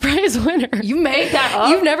Nobel Peace Prize winner. You made that up?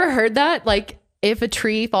 You've never heard that? Like, if a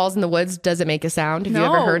tree falls in the woods, does it make a sound? Have you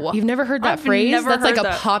ever heard? You've never heard that phrase? That's like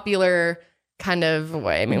a popular kind of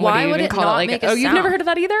way. I mean, why what do you would even it call not it? make Like, a you've sound? never heard of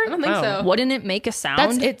that either? I don't think so. Wouldn't it make a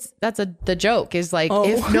sound? The joke is like,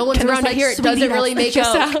 if no one's around to hear it, does it really make a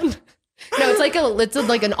sound? No, it's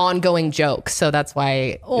like an ongoing joke. So that's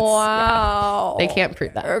why. Wow. They can't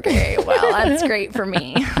prove that. Okay, well, that's great for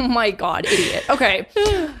me. Oh my God, idiot. Okay.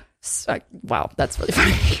 Wow, that's really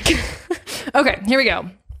funny. Okay, here we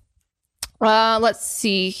go. Let's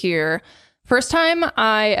see here. First time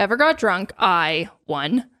I ever got drunk, I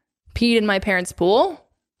 1, peed in my parents' pool.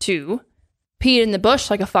 2, peed in the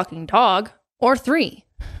bush like a fucking dog. Or 3,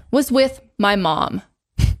 was with my mom.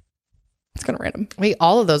 It's kind of random. Wait,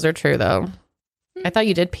 all of those are true though. I thought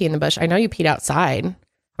you did pee in the bush. I know you peed outside.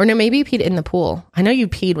 Or no, maybe you peed in the pool. I know you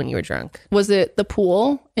peed when you were drunk. Was it the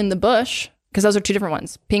pool in the bush? Because those are two different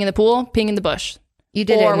ones. Peeing in the pool, peeing in the bush. You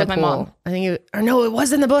did or it in with the my pool. mom. I think it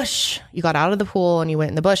was in the bush. You got out of the pool and you went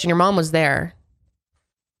in the bush and your mom was there.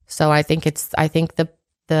 So I think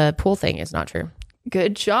the pool thing is not true.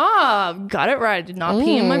 Good job. Got it right. I did not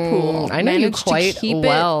pee in my pool. I know you Managed quite to keep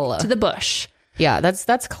well. it to the bush. Yeah,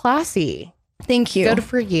 that's classy. Thank you. Good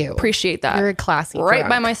for you. Appreciate that. You're a classy Right drunk.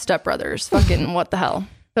 by my stepbrothers. Fucking what the hell?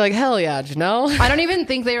 They're like, hell yeah, Janelle. I don't even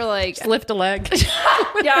think they were like... Just lift a leg.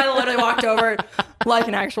 Yeah, I literally walked over like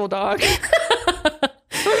an actual dog.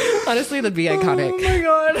 Honestly, that'd be iconic. Oh my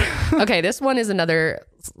God. Okay, this one is another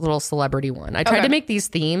little celebrity one. I tried to make these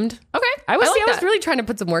themed. Okay. I was that. really trying to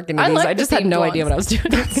put some work into I these. like I the just had no themed idea ones. what I was doing.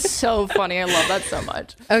 That's so funny. I love that so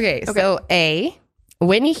much. Okay, so A,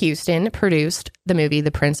 Whitney Houston produced the movie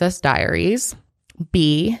The Princess Diaries.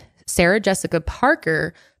 B, Sarah Jessica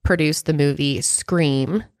Parker produced the movie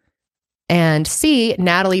Scream. And C,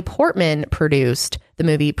 Natalie Portman produced the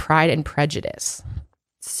movie Pride and Prejudice.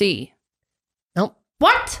 C. Nope.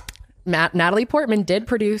 What? Natalie Portman did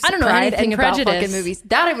produce I don't know Pride anything and about Prejudice. fucking movies.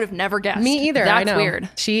 That I would have never guessed. Me either. That's I know. weird.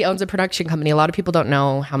 She owns a production company. A lot of people don't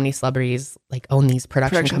know how many celebrities like own these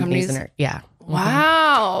production companies. Yeah.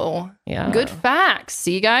 Wow. Yeah. Good facts.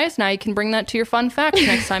 See, guys? Now you can bring that to your fun facts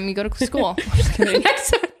next time you go to school. Just kidding. Next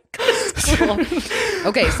time you go to school.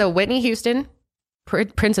 Okay, so Whitney Houston,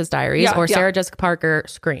 Princess Diaries, or Sarah Jessica Parker,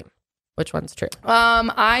 Scream. Which one's true?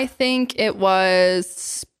 I think it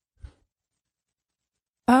was...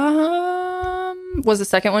 was the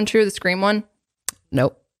second one true? The Scream one?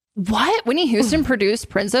 Nope. What? Whitney Houston produced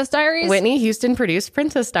Princess Diaries? Whitney Houston produced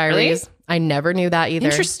Princess Diaries. Really? I never knew that either.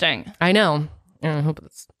 Interesting. I know. I hope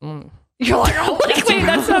it's... You're like, oh, wait,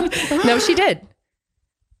 that sounds... No, she did.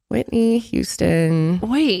 Whitney Houston.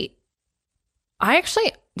 Wait. I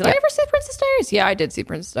actually... Did I ever see Princess Diaries? Yeah, I did see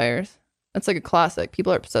Princess Diaries. That's like a classic.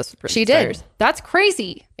 People are obsessed with Princess Diaries. She did. That's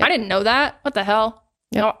crazy. Yep. I didn't know that. What the hell?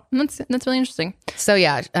 Yeah, that's really interesting. So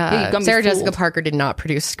yeah, Sarah Jessica Parker did not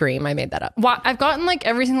produce Scream. I made that up. Wow, I've gotten like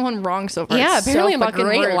every single one wrong so far. Yeah, it's apparently so I'm a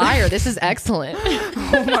great liar. This is excellent.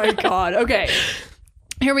 Oh my God. Okay,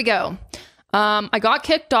 here we go. I got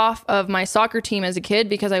kicked off of my soccer team as a kid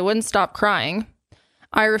because I wouldn't stop crying.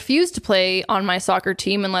 I refused to play on my soccer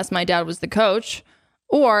team unless my dad was the coach.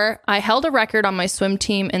 Or I held a record on my swim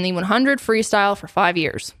team in the 100 freestyle for 5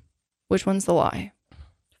 years. Which one's the lie?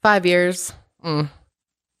 5 years. I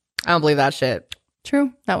don't believe that shit.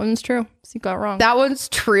 True. That one's true. So you got it wrong. That one's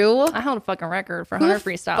true. I held a fucking record for 100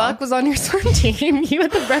 freestyle. Fuck was on your swim team. You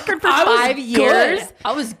had the record for 5 years. Good.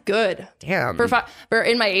 I was good. Damn. For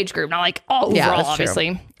in my age group, not like all overall,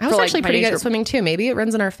 obviously. I was actually pretty good at swimming too. Maybe it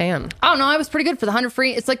runs in our fam. I don't know. I was pretty good for the 100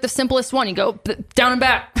 free. It's like the simplest one. You go down and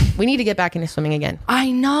back. We need to get back into swimming again.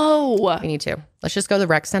 I know. We need to. Let's just go to the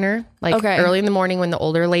rec center. Like early in the morning when the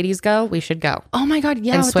older ladies go, we should go. Oh my God.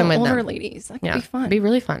 Yeah. And swim with older them. ladies. That could be fun. It'd be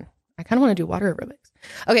really fun. I kind of want to do water aerobics.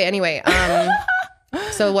 Okay, anyway.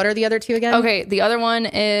 So what are the other two again? Okay, the other one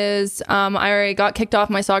is I already got kicked off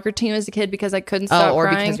my soccer team as a kid because I couldn't stop or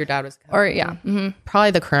crying. Because your dad was coaching. Or yeah. Mm-hmm.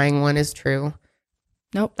 Probably the crying one is true.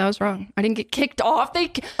 Nope, that was wrong. I didn't get kicked off.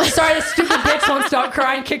 Sorry, the stupid bitch won't stop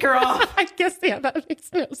crying. Kick her off. I guess, yeah, that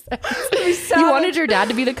makes no sense. You wanted your dad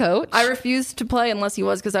to be the coach? I refused to play unless he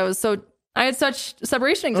was because I had such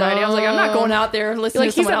separation anxiety. I was like, I'm not going out there listening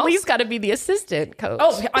to someone else. He's at least got to be the assistant coach.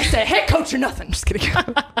 Oh, I said head coach or nothing. Just kidding.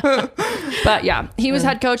 But yeah, he was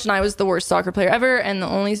head coach and I was the worst soccer player ever. And the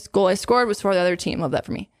only goal I scored was for the other team. Love that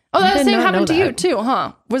for me. Oh, that same happened to you too,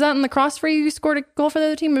 huh? Was that in the cross for you? You scored a goal for the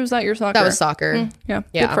other team, or was that your soccer? That was soccer. Yeah,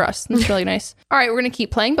 good for us. That's really nice. All right, we're going to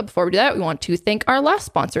keep playing, but before we do that, we want to thank our last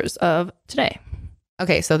sponsors of today.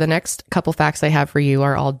 Okay, so the next couple facts I have for you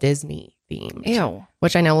are all Disney themed. Ew.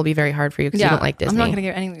 Which I know will be very hard for you because you don't like Disney. I'm not going to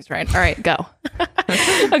get any of these right. All right, go.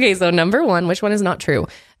 Okay, so number one, which one is not true?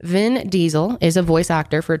 Vin Diesel is a voice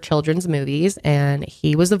actor for children's movies, and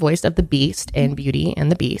he was the voice of the Beast in Beauty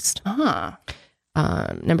and the Beast.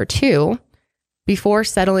 Number two, before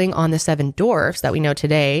settling on the seven dwarfs that we know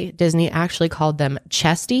today, Disney actually called them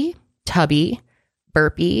Chesty, Tubby,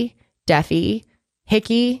 Burpy, Deafy,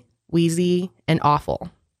 Hickey, Wheezy, and Awful.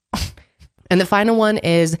 And the final one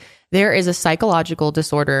is there is a psychological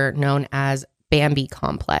disorder known as Bambi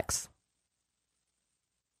complex.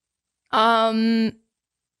 Is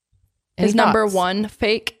number one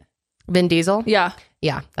fake? Vin Diesel? Yeah.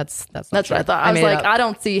 Yeah, that's what I thought. I was like, I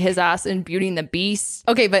don't see his ass in Beauty and the Beast.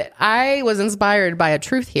 Okay, but I was inspired by a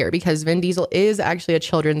truth here because Vin Diesel is actually a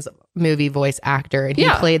children's movie voice actor, and he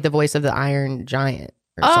played the voice of the Iron Giant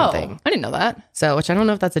or something. I didn't know that. So, which I don't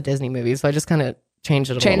know if that's a Disney movie, so I just kind of changed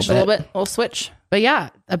it a little bit. We'll switch. But yeah,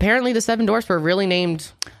 apparently the seven dwarfs were really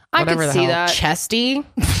named whatever I could see that. Chesty.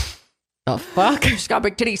 The fuck? She's got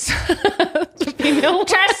big titties. Female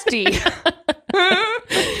Chesty.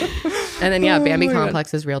 And then Bambi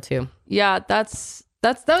complex is real too. Yeah, that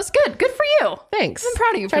was good. Good for you. Thanks. I'm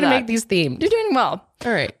proud of you for that. Try to make these themed. You're doing well.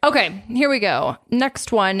 All right. Okay, here we go.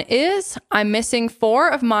 Next one is I'm missing 4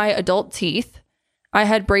 of my adult teeth. I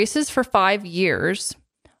had braces for 5 years,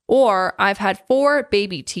 or I've had 4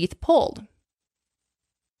 baby teeth pulled.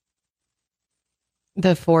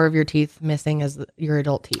 The 4 of your teeth missing as your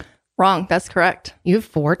adult teeth. Wrong. That's correct. You have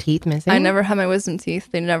 4 teeth missing? I never had my wisdom teeth.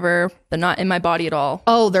 They're not in my body at all.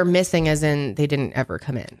 Oh, they're missing as in they didn't ever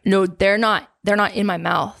come in. No, they're not in my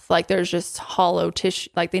mouth. Like there's just hollow tissue.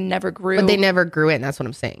 Like they never grew. But they never grew in. That's what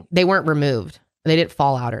I'm saying. They weren't removed. They didn't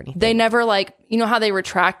fall out or anything. They never you know how they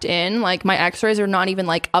retract in? Like my x-rays are not even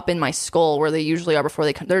up in my skull where they usually are before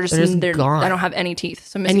they come. They're just gone. I don't have any teeth.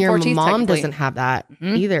 So missing 4 teeth. And your mom doesn't have that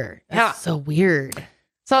either. That's so weird.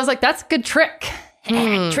 So I was like, that's a good trick.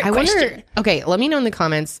 Trick I question. wonder. Okay, let me know in the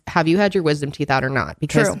comments. Have you had your wisdom teeth out or not?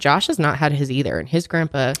 Because Josh has not had his either, and his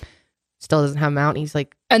grandpa still doesn't have them out. And he's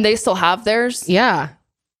like, and they still have theirs. Yeah,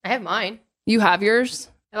 I have mine. You have yours.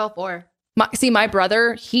 I have all 4. My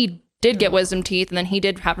brother, he did get wisdom teeth, and then he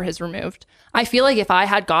did have his removed. I feel like if I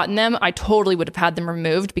had gotten them, I totally would have had them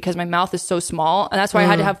removed because my mouth is so small, and that's why I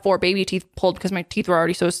had to have 4 baby teeth pulled because my teeth were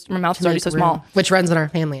already my mouth was already so small. Which runs in our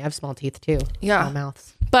family. I have small teeth too. Yeah, small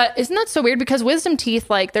mouths. But isn't that so weird? Because wisdom teeth,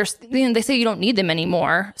 they say you don't need them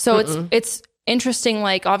anymore. So it's interesting.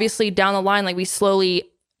 Obviously down the line, we slowly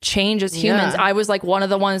change as humans. I was one of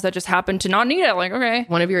the ones that just happened to not need it. Okay.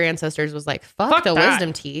 One of your ancestors was like, fuck the that.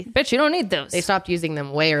 Wisdom teeth. Bitch, you don't need those. They stopped using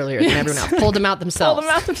them way earlier than everyone else. Pulled them out themselves.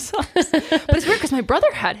 But it's weird because my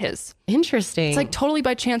brother had his. Interesting. It's totally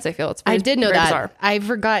by chance, I feel. I did know that. Bizarre. I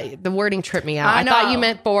forgot. The wording tripped me out. I thought you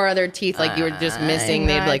meant 4 other teeth you were just missing.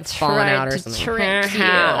 They'd fallen out or something.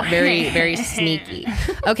 Very, very sneaky.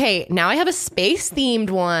 Okay, now I have a space themed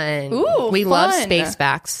one. Ooh, we love space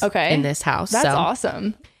facts in this house. That's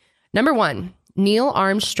awesome. Number 1, Neil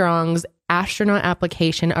Armstrong's astronaut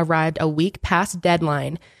application arrived a week past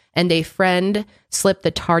deadline, and a friend slipped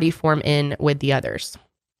the tardy form in with the others.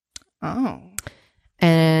 Oh.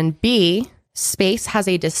 And B, space has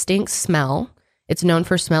a distinct smell. It's known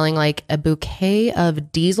for smelling like a bouquet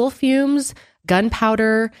of diesel fumes,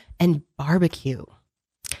 gunpowder, and barbecue.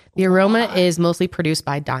 The aroma is mostly produced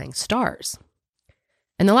by dying stars.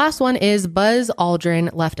 And the last one is Buzz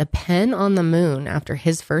Aldrin left a pen on the moon after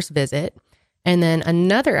his first visit. And then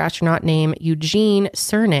another astronaut named Eugene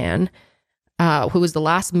Cernan, who was the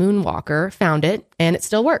last moonwalker, found it, and it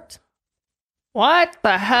still worked. What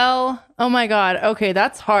the hell? Oh my God. Okay,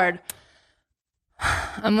 that's hard.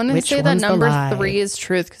 I'm going to say that number 3 is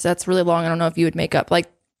truth because that's really long. I don't know if you would make up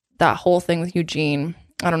that whole thing with Eugene.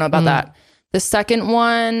 I don't know about that. The second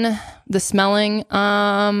one, the smelling,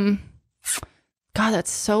 God,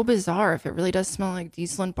 that's so bizarre if it really does smell like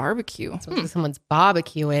diesel and barbecue. Someone's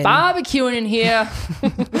barbecuing. Barbecuing in here.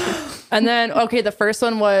 And then, okay, the first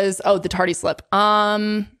one was, the tardy slip.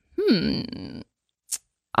 I'm going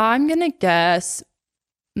to guess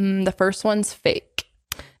the first one's fake.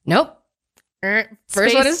 Nope.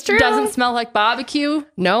 First one is true. Doesn't smell like barbecue.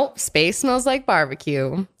 Nope. Space smells like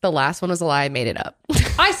barbecue. The last one was a lie. I made it up.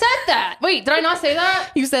 I said that. Wait, did I not say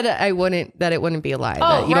that? You said it wouldn't be a lie.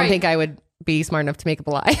 But you don't think I would be smart enough to make up a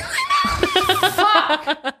lie. Fuck.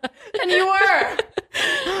 And you were.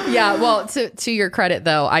 Yeah, well, to your credit,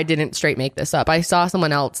 though, I didn't straight make this up. I saw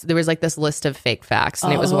someone else. There was like this list of fake facts,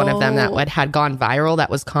 and it was one of them that had gone viral that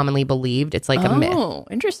was commonly believed. It's like a myth. Oh,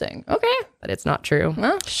 interesting. Okay. But it's not true.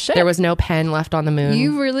 Well, shit. There was no pen left on the moon.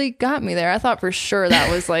 You really got me there. I thought for sure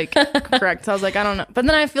that was like correct. I was like, I don't know. But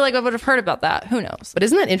then I feel like I would have heard about that. Who knows? But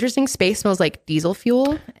isn't that interesting? Space smells like diesel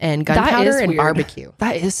fuel and gunpowder and barbecue.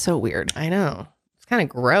 That is so weird. I know. It's kind of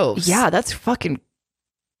gross. Yeah, that's fucking...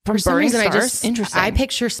 For some reason, interesting. I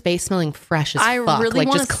picture space smelling fresh as fuck. Really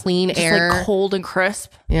like just clean air. Like cold and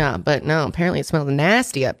crisp. Yeah, but no, apparently it smells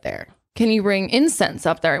nasty up there. Can you bring incense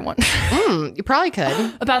up there? I wonder. You probably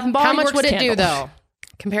could. A Bath and Body How much Works would it candle. do, though,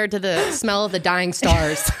 compared to the smell of the dying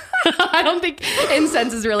stars? I don't think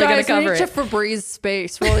incense is really going to cover it. To Febreze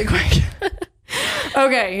space really quick.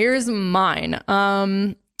 Okay, here's mine.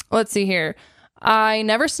 Let's see here. I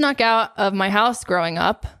never snuck out of my house growing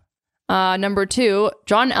up. Number 2,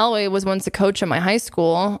 John Elway was once a coach at my high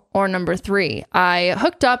school. Or number 3, I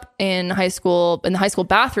hooked up in the high school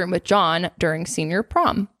bathroom with John during senior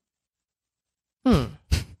prom. John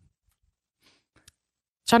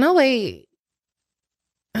Elway.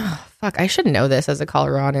 Oh, fuck. I should know this as a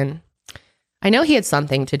Coloradan. I know he had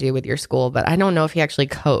something to do with your school, but I don't know if he actually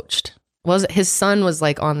coached. His son was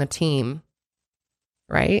like on the team,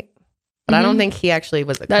 right? But I don't think he actually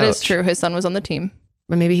was a coach. That is true. His son was on the team.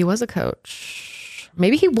 But maybe he was a coach.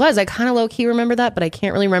 Maybe he was. I kind of low key remember that, but I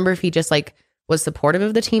can't really remember if he just like was supportive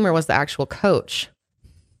of the team or was the actual coach.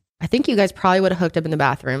 I think you guys probably would have hooked up in the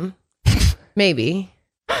bathroom. Maybe.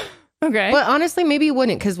 Okay. But honestly, maybe you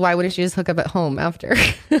wouldn't, because why wouldn't you just hook up at home after?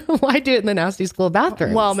 Why do it in the nasty school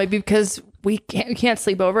bathroom? Well, maybe because we can't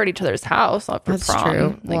sleep over at each other's house. That's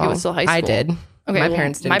true. Like it was still high school. I did. Okay, my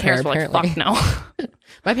parents didn't care. My parents were like, fuck no.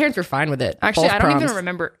 My parents were fine with it. Actually, I don't even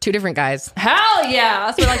remember. 2 different guys. Hell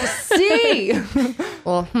yeah. That's what I like to see.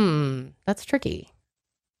 Well, that's tricky.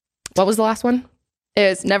 What was the last one?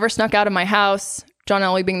 Is never snuck out of my house, John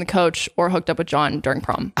Elway being the coach, or hooked up with John during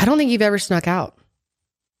prom. I don't think you've ever snuck out.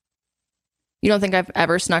 You don't think I've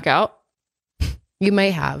ever snuck out? You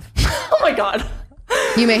may have. Oh my God.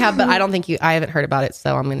 You may have, but I don't think I haven't heard about it,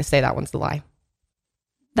 so I'm going to say that one's the lie.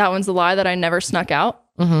 That one's the lie, that I never snuck out?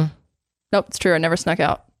 Mm-hmm. Nope, it's true. I never snuck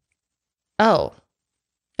out. Oh.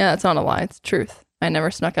 Yeah, it's not a lie. It's truth. I never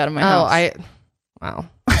snuck out of my house. Wow.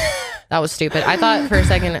 That was stupid. I thought for a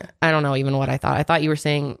second, I don't know even what I thought. I thought you were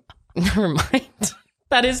saying, never mind.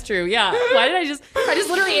 That is true. Yeah. Why did I just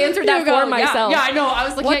literally answered that for myself. Yeah, I know. I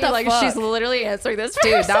was looking at you like, she's literally answering this for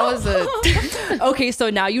herself. That was okay, so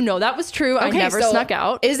now you know that was true. Okay, I never snuck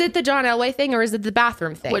out. Is it the John Elway thing or is it the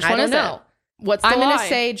bathroom thing? Which one is it? What's the lie? I'm going to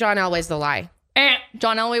say John Elway's the lie.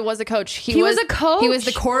 John Elway was a coach. He was a coach? He was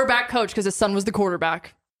the quarterback coach because his son was the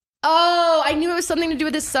quarterback. Oh, I knew it was something to do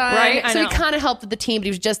with his son. Right? So he kind of helped with the team, but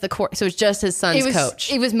he was just so it was just his son's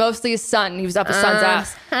coach. It was mostly his son. He was up his son's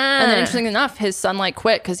ass. And then interesting enough, his son like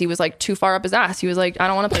quit because he was like too far up his ass. He was like, I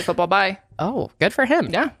don't want to play football. Bye. Oh, good for him.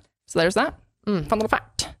 Yeah. So there's that. Fun little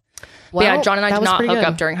fact. Well, yeah, John and I did not hook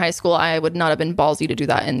up during high school. I would not have been ballsy to do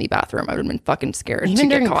that in the bathroom. I would have been fucking scared Even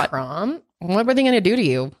to get caught. Prom? What were they going to do to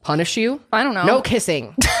you? Punish you? I don't know. No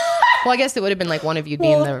kissing. Well, I guess it would have been like one of you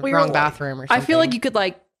being in the wrong bathroom or something. I feel like you could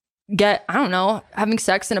like get, I don't know, having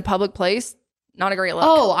sex in a public place. Not a great look.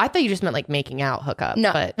 Oh, I thought you just meant like making out, hook up.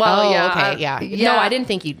 No. But, yeah. Okay, yeah. No, I didn't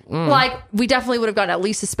think you'd. Like, we definitely would have gotten at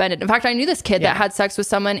least suspended. In fact, I knew this kid that had sex with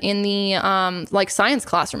someone in the like science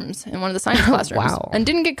classrooms, in one of the science classrooms. Wow. And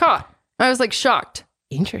didn't get caught. I was like shocked.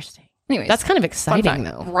 Interesting. Anyways. That's kind of exciting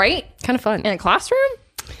though. Right? Kind of fun. In a classroom?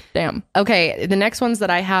 Damn. Okay, the next ones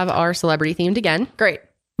that I have are celebrity themed again. Great.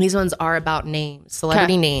 These ones are about names,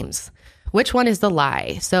 celebrity names. Which one is the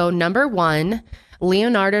lie? So number 1,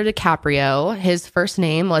 Leonardo DiCaprio, his first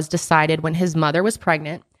name was decided when his mother was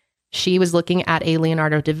pregnant. She was looking at a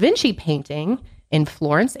Leonardo da Vinci painting in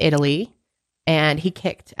Florence, Italy, and he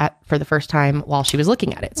kicked for the first time while she was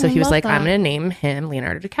looking at it. So he was like, I'm going to name him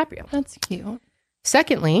Leonardo DiCaprio. That's cute.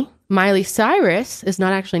 Secondly, Miley Cyrus is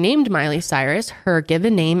not actually named Miley Cyrus. Her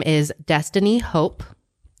given name is Destiny Hope.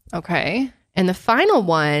 Okay. And the final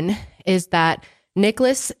one is that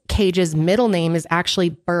Nicolas Cage's middle name is actually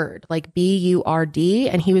Burd, like B-U-R-D,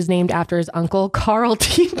 and he was named after his uncle, Carl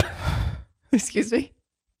T. Excuse me?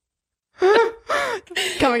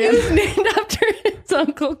 Come again. He was named after his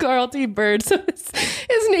uncle, Carl T. Burd, so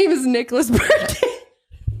his name is Nicholas Burd.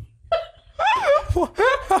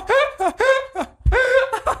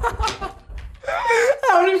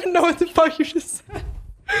 I don't even know what the fuck you just said.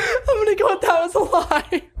 I'm gonna go with that was a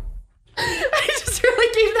lie. I just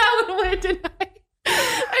really gave that one away, didn't I?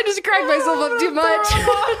 I I just cracked myself up too much.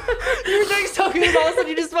 You're doing so good, all of a sudden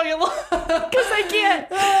you just fucking laugh. Because I can't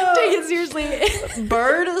take it seriously.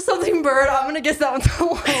 Burd, something Burd. I'm gonna guess that one's a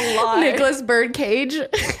lie. Nicholas Bird Cage. Wait,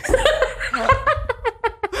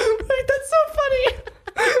 that's so funny.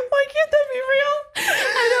 Why can't that be real?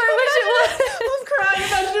 I know, I wish it was. I'm crying.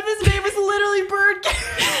 Imagine if his name was literally Burd.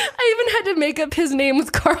 I even had to make up his name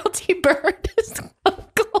with Carl T. Bird. His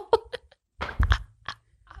uncle.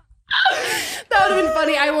 That would have been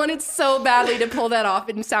funny. I wanted so badly to pull that off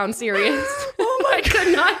and sound serious. Oh my! I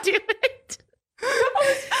could not do it.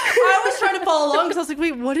 I was trying to follow along because I was like,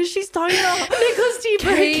 wait, what is she talking about? Nicholas T.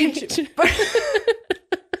 Cage.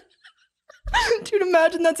 Dude,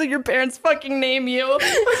 imagine that's what your parents fucking name you.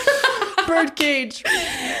 Bird Cage.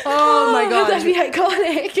 Oh my god. That'd be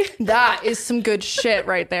iconic. That is some good shit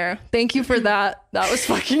right there. Thank you for that. That was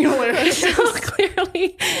fucking hilarious. So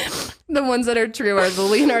clearly, the ones that are true are the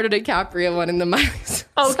Leonardo DiCaprio one and the Miley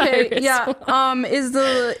Okay, Cyrus yeah. one. Is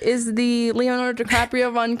the Leonardo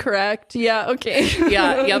DiCaprio one correct? Yeah, okay.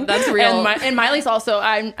 Yeah, yep, that's real. And Miley's also,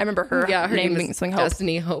 I remember her, Yeah, her name being is something Hope.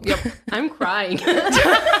 Destiny Hope. Yep. I'm crying.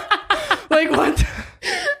 Like what?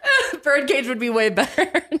 Birdcage would be way better.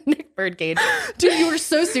 Nick Birdcage. Dude, you were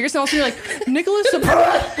so serious and also you're like, Nicholas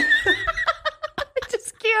I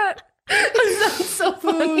just can't. It sounds so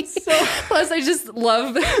funny. Plus, I just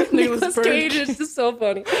love Nicholas Cage. It's just so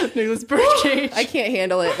funny. Nicholas Birdcage. I can't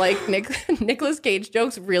handle it. Like Nicholas Cage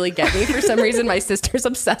jokes really get me for some reason. My sister's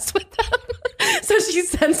obsessed with them, so she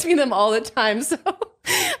sends me them all the time. So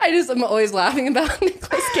I'm always laughing about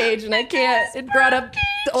Nicholas Cage, and I can't. It brought up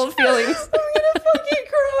the old feelings. I'm gonna fucking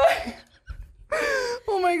cry.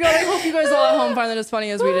 Oh my god, I hope you guys all at home find that as funny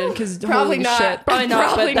as we did, because Probably holy not. shit. Probably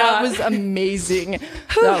not, Probably but that not. was amazing.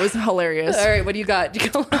 That was hilarious. All right, what do you got? Do you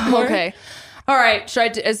got one more? Okay. All right.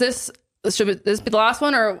 Should this be the last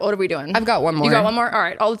one, or what are we doing? I've got one more. You got one more? All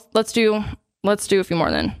right. Let's do a few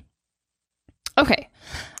more then. Okay.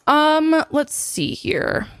 Let's see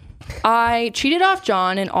here. I cheated off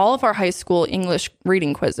John in all of our high school English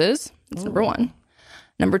reading quizzes. That's number 1.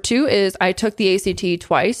 Number 2 is I took the ACT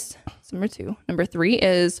twice. That's number 2. Number 3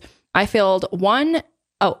 is I failed my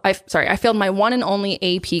one and only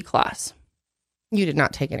AP class. You did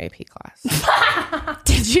not take an AP class.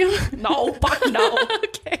 Did you? No, fuck no.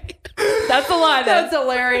 Okay. That's a lie. That's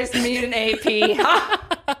hilarious. Me and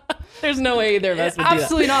AP. There's no way either of us would do that.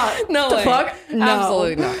 Absolutely not. No the way. fuck? No.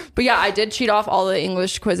 Absolutely not. But yeah, I did cheat off all the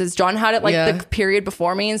English quizzes. John had it like the period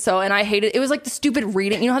before me, and I hated it. It was like the stupid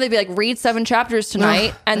reading. You know how they'd be like, read 7 chapters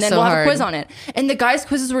tonight, and then so we'll have hard. a quiz on it. And the guy's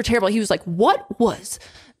quizzes were terrible. He was like, what was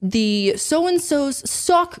the so-and-so's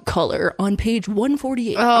sock color on page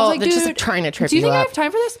 148? I was like, they're dude, just trying to trip do you you think I up. have time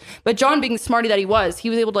for this? But John, being the smarty that he was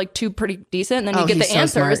able to like do pretty decent, and then he'd get he's the so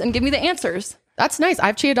answers smart. and give me the answers. That's nice.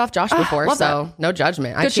 I've cheated off Josh before, love so that. no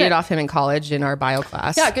judgment. I Good cheated shit. off him in college in our bio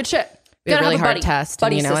class. Yeah, good shit. We had a Gotta really have a hard buddy, test,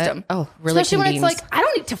 buddy and you know system. it? Oh, really Especially when it's convenes. like, I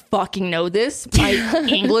don't need to fucking know this. My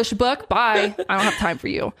English book. Bye. I don't have time for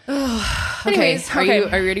you. Anyways, Are you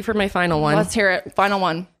ready for my final one? Let's hear it. Final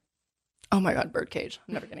one. Oh my god, Birdcage.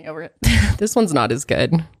 I'm never getting over it. This one's not as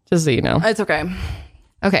good, just so you know. It's okay.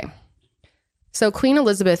 Okay. So Queen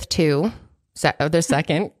Elizabeth II, the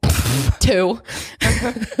second, two,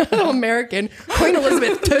 American, Queen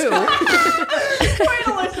Elizabeth II.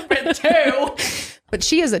 Queen Elizabeth II. But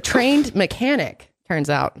she is a trained mechanic, turns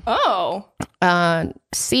out. Oh.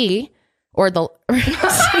 C, or the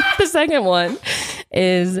second one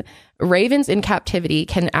is ravens in captivity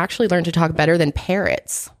can actually learn to talk better than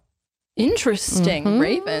parrots. Interesting.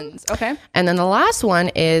 Ravens. Okay. And then the last one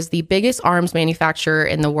is the biggest arms manufacturer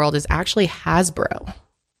in the world is actually Hasbro.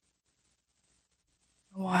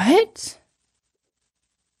 What?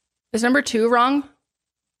 Is number 2 wrong?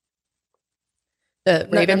 The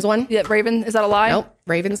ravens one? Yeah, Raven. Is that a lie? Nope.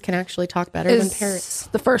 Ravens can actually talk better than parrots.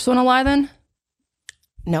 The first one a lie then?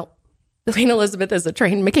 Nope. Queen Elizabeth is a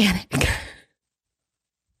trained mechanic.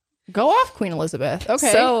 Go off, Queen Elizabeth.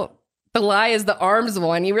 Okay. So the lie is the arms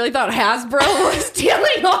one. You really thought Hasbro was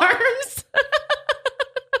stealing arms?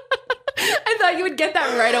 I thought you would get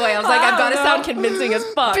that right away. I was like, I've got to sound convincing as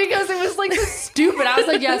fuck. because it was like so stupid. I was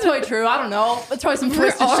like, yeah, it's probably true. I don't know. That's probably some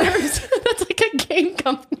twisted arms. shit. That's like a game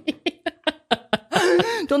company.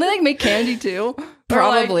 Don't they like make candy too? Or,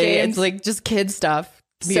 Probably. like, games? It's like just kid stuff.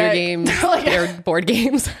 Beer Sick. games, Like- or board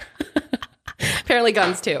games. Apparently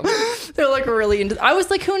guns too. They're like really into. I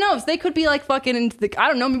was like, who knows? They could be like fucking into the. I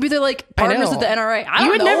don't know. Maybe they're like partners with the NRA. I don't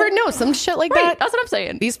You would know. never know some shit like Right, that. that's what I'm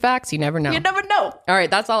saying. These facts, you never know. You never know. All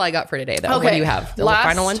right, that's all I got for today, though. What do you have? The Last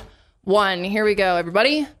final one? Here we go,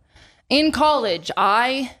 everybody. In college,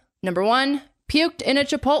 I, number 1, puked in a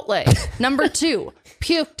Chipotle. Number 2,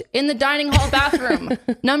 puked in the dining hall bathroom.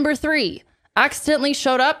 Number 3, accidentally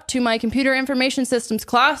showed up to my computer information systems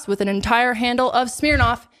class with an entire handle of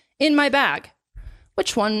Smirnoff in my bag.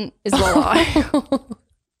 Which one is the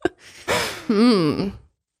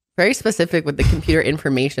lie? Very specific with the computer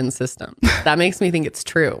information system. That makes me think it's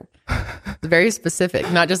true. It's very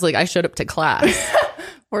specific. Not just like I showed up to class.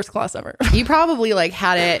 Worst class ever. You probably like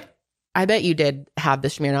had it. I bet you did have the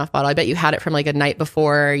Smirnoff bottle. I bet you had it from like a night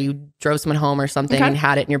before. You drove someone home or something and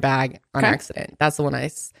had it in your bag on accident. That's the one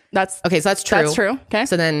That's okay. So that's true. That's true. Okay.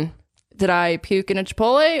 So then, did I puke in a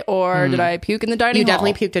Chipotle or did I puke in the dining hall? You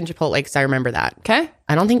definitely puked in Chipotle because I remember that. Okay.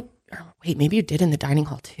 I don't think. Wait, maybe you did in the dining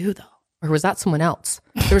hall too, though, or was that someone else?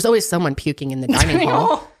 There was always someone puking in the dining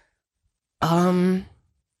hall. I'm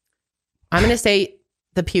gonna say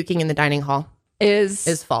the puking in the dining hall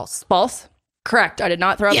is false. False. Correct. I did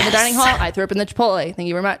not throw up in the dining hall. I threw up in the Chipotle. Thank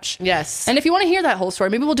you very much. Yes. And if you want to hear that whole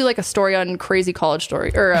story, maybe we'll do like a story on crazy college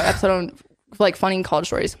story or an episode on like funny college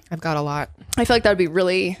stories. I've got a lot. I feel like that would be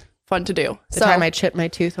really fun to do. The time I chipped my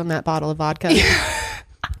tooth on that bottle of vodka.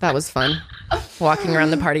 That was fun. Walking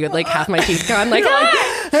around the party with like half my teeth gone. Like,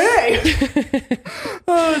 hey.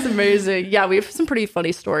 Oh, it's amazing. Yeah, we have some pretty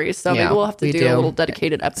funny stories. So maybe we'll have to do a little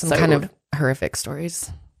dedicated episode. Some kind of horrific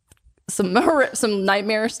stories. Some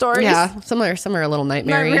nightmare stories. Yeah, some are a little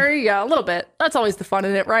nightmare-y. Yeah, a little bit. That's always the fun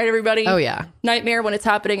in it, right, everybody? Oh, yeah. Nightmare when it's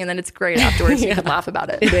happening, and then it's great afterwards. You can laugh about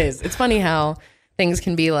it. It is. It's funny how things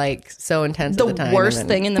can be like so intense at the time. The worst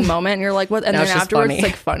thing in the moment, and you're like, what? And then afterwards, it's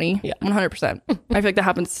like funny. Yeah. 100%. I feel like that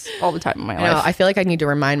happens all the time in my life. I feel like I need to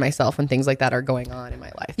remind myself when things like that are going on in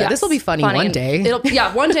my life. Yes. This will be funny one day.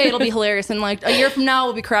 One day it'll be hilarious. And like a year from now,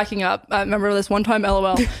 we'll be cracking up. I remember this one time,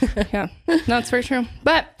 LOL. Yeah, no, it's very true.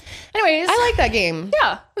 But anyways. I like that game.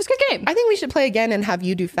 Yeah, it was a good game. I think we should play again and have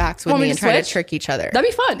you do facts with me and try to trick each other. That'd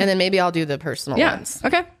be fun. And then maybe I'll do the personal ones.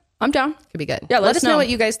 Okay. I'm down. Could be good. Yeah, let us know what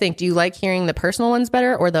you guys think. Do you like hearing the personal ones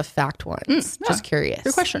better or the fact ones? Just curious.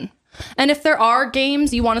 Good question. And if there are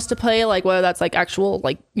games you want us to play, like whether that's like actual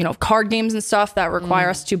like, card games and stuff that require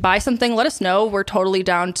us to buy something, let us know. We're totally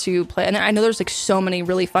down to play. And I know there's like so many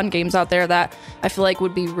really fun games out there that I feel like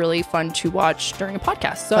would be really fun to watch during a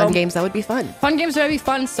podcast. So fun games that would be fun. Fun games that would be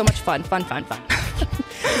fun. So much fun. Fun.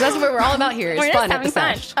 That's what we're all about here. Is fun at the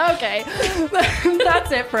sesh. Okay.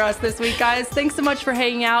 That's it for us this week, guys. Thanks so much for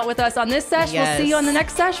hanging out with us on this sesh. Yes. We'll see you on the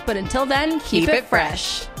next sesh. But until then, keep it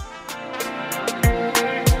fresh.